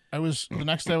yeah. I was the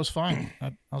next day I was fine.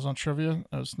 I was on trivia.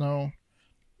 I was no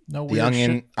The weird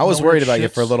onion. shit, I was no worried weird about you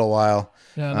for a shits. little while.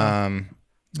 Yeah, no.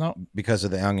 No, because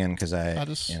of the onion. Because I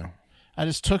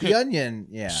just took The it. onion,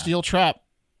 yeah. Steel trap.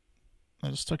 I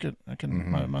just took it. I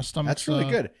can. My stomach's. That's really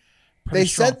good. pretty They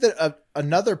strong. said that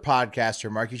another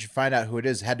podcaster, Mark, you should find out who it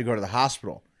is, had to go to the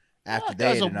hospital after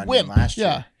they ate an onion last year.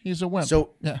 Yeah, he's a wimp.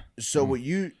 So yeah. So what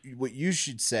you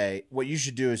should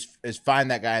do is find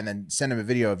that guy and then send him a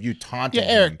video of you taunting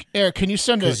him. Eric, can you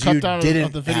send a 'Cause you cut down didn't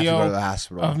of the have to video go to the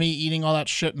hospital. of me eating all that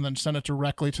shit and then send it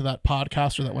directly to that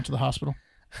podcaster that went to the hospital?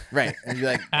 Right. And you're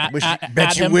like, At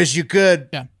bet you him. wish you could.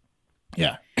 Yeah.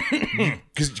 Yeah.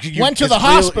 Went to the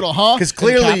hospital, huh? Because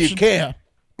clearly you Caption. can't.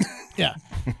 Yeah.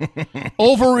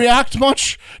 Overreact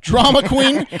much, drama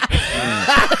queen?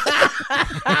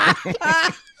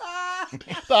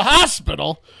 The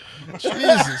hospital?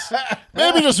 Jesus.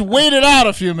 Maybe just wait it out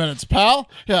a few minutes, pal.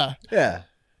 Yeah. Yeah.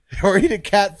 Or eat a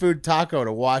cat food taco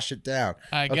to wash it down.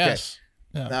 I guess.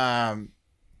 Yeah.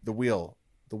 The wheel.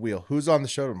 Who's on the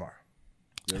show tomorrow?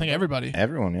 I think everybody.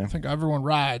 Everyone, yeah. I think everyone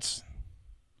rides.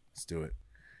 Let's do it.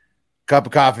 Cup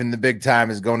of coffee in the big time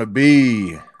is going to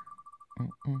be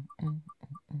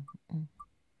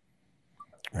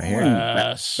Right here.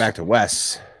 Wes. back to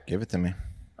Wes. Give it to me.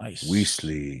 Nice.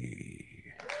 Weasley.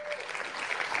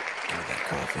 Give me that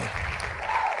coffee.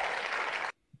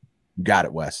 You got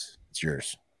it, Wes. It's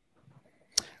yours.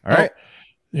 All right.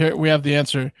 Here we have the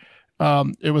answer.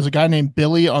 It was a guy named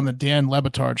Billy on the Dan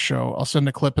Lebitard show. I'll send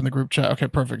a clip in the group chat. Okay,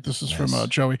 perfect. This is from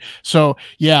Joey. So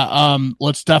yeah,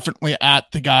 let's definitely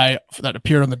at the guy that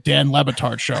appeared on the Dan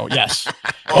Lebitard show. Yes.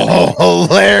 Oh,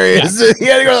 hilarious. Yeah. He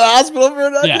had to go to the hospital for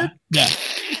an onion? Yeah.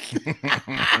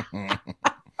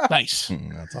 Nice.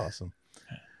 That's awesome.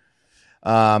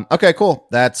 Okay, cool.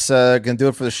 That's gonna do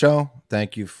it for the show.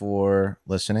 Thank you for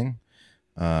listening.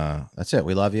 That's it.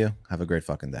 We love you. Have a great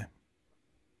fucking day.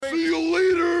 See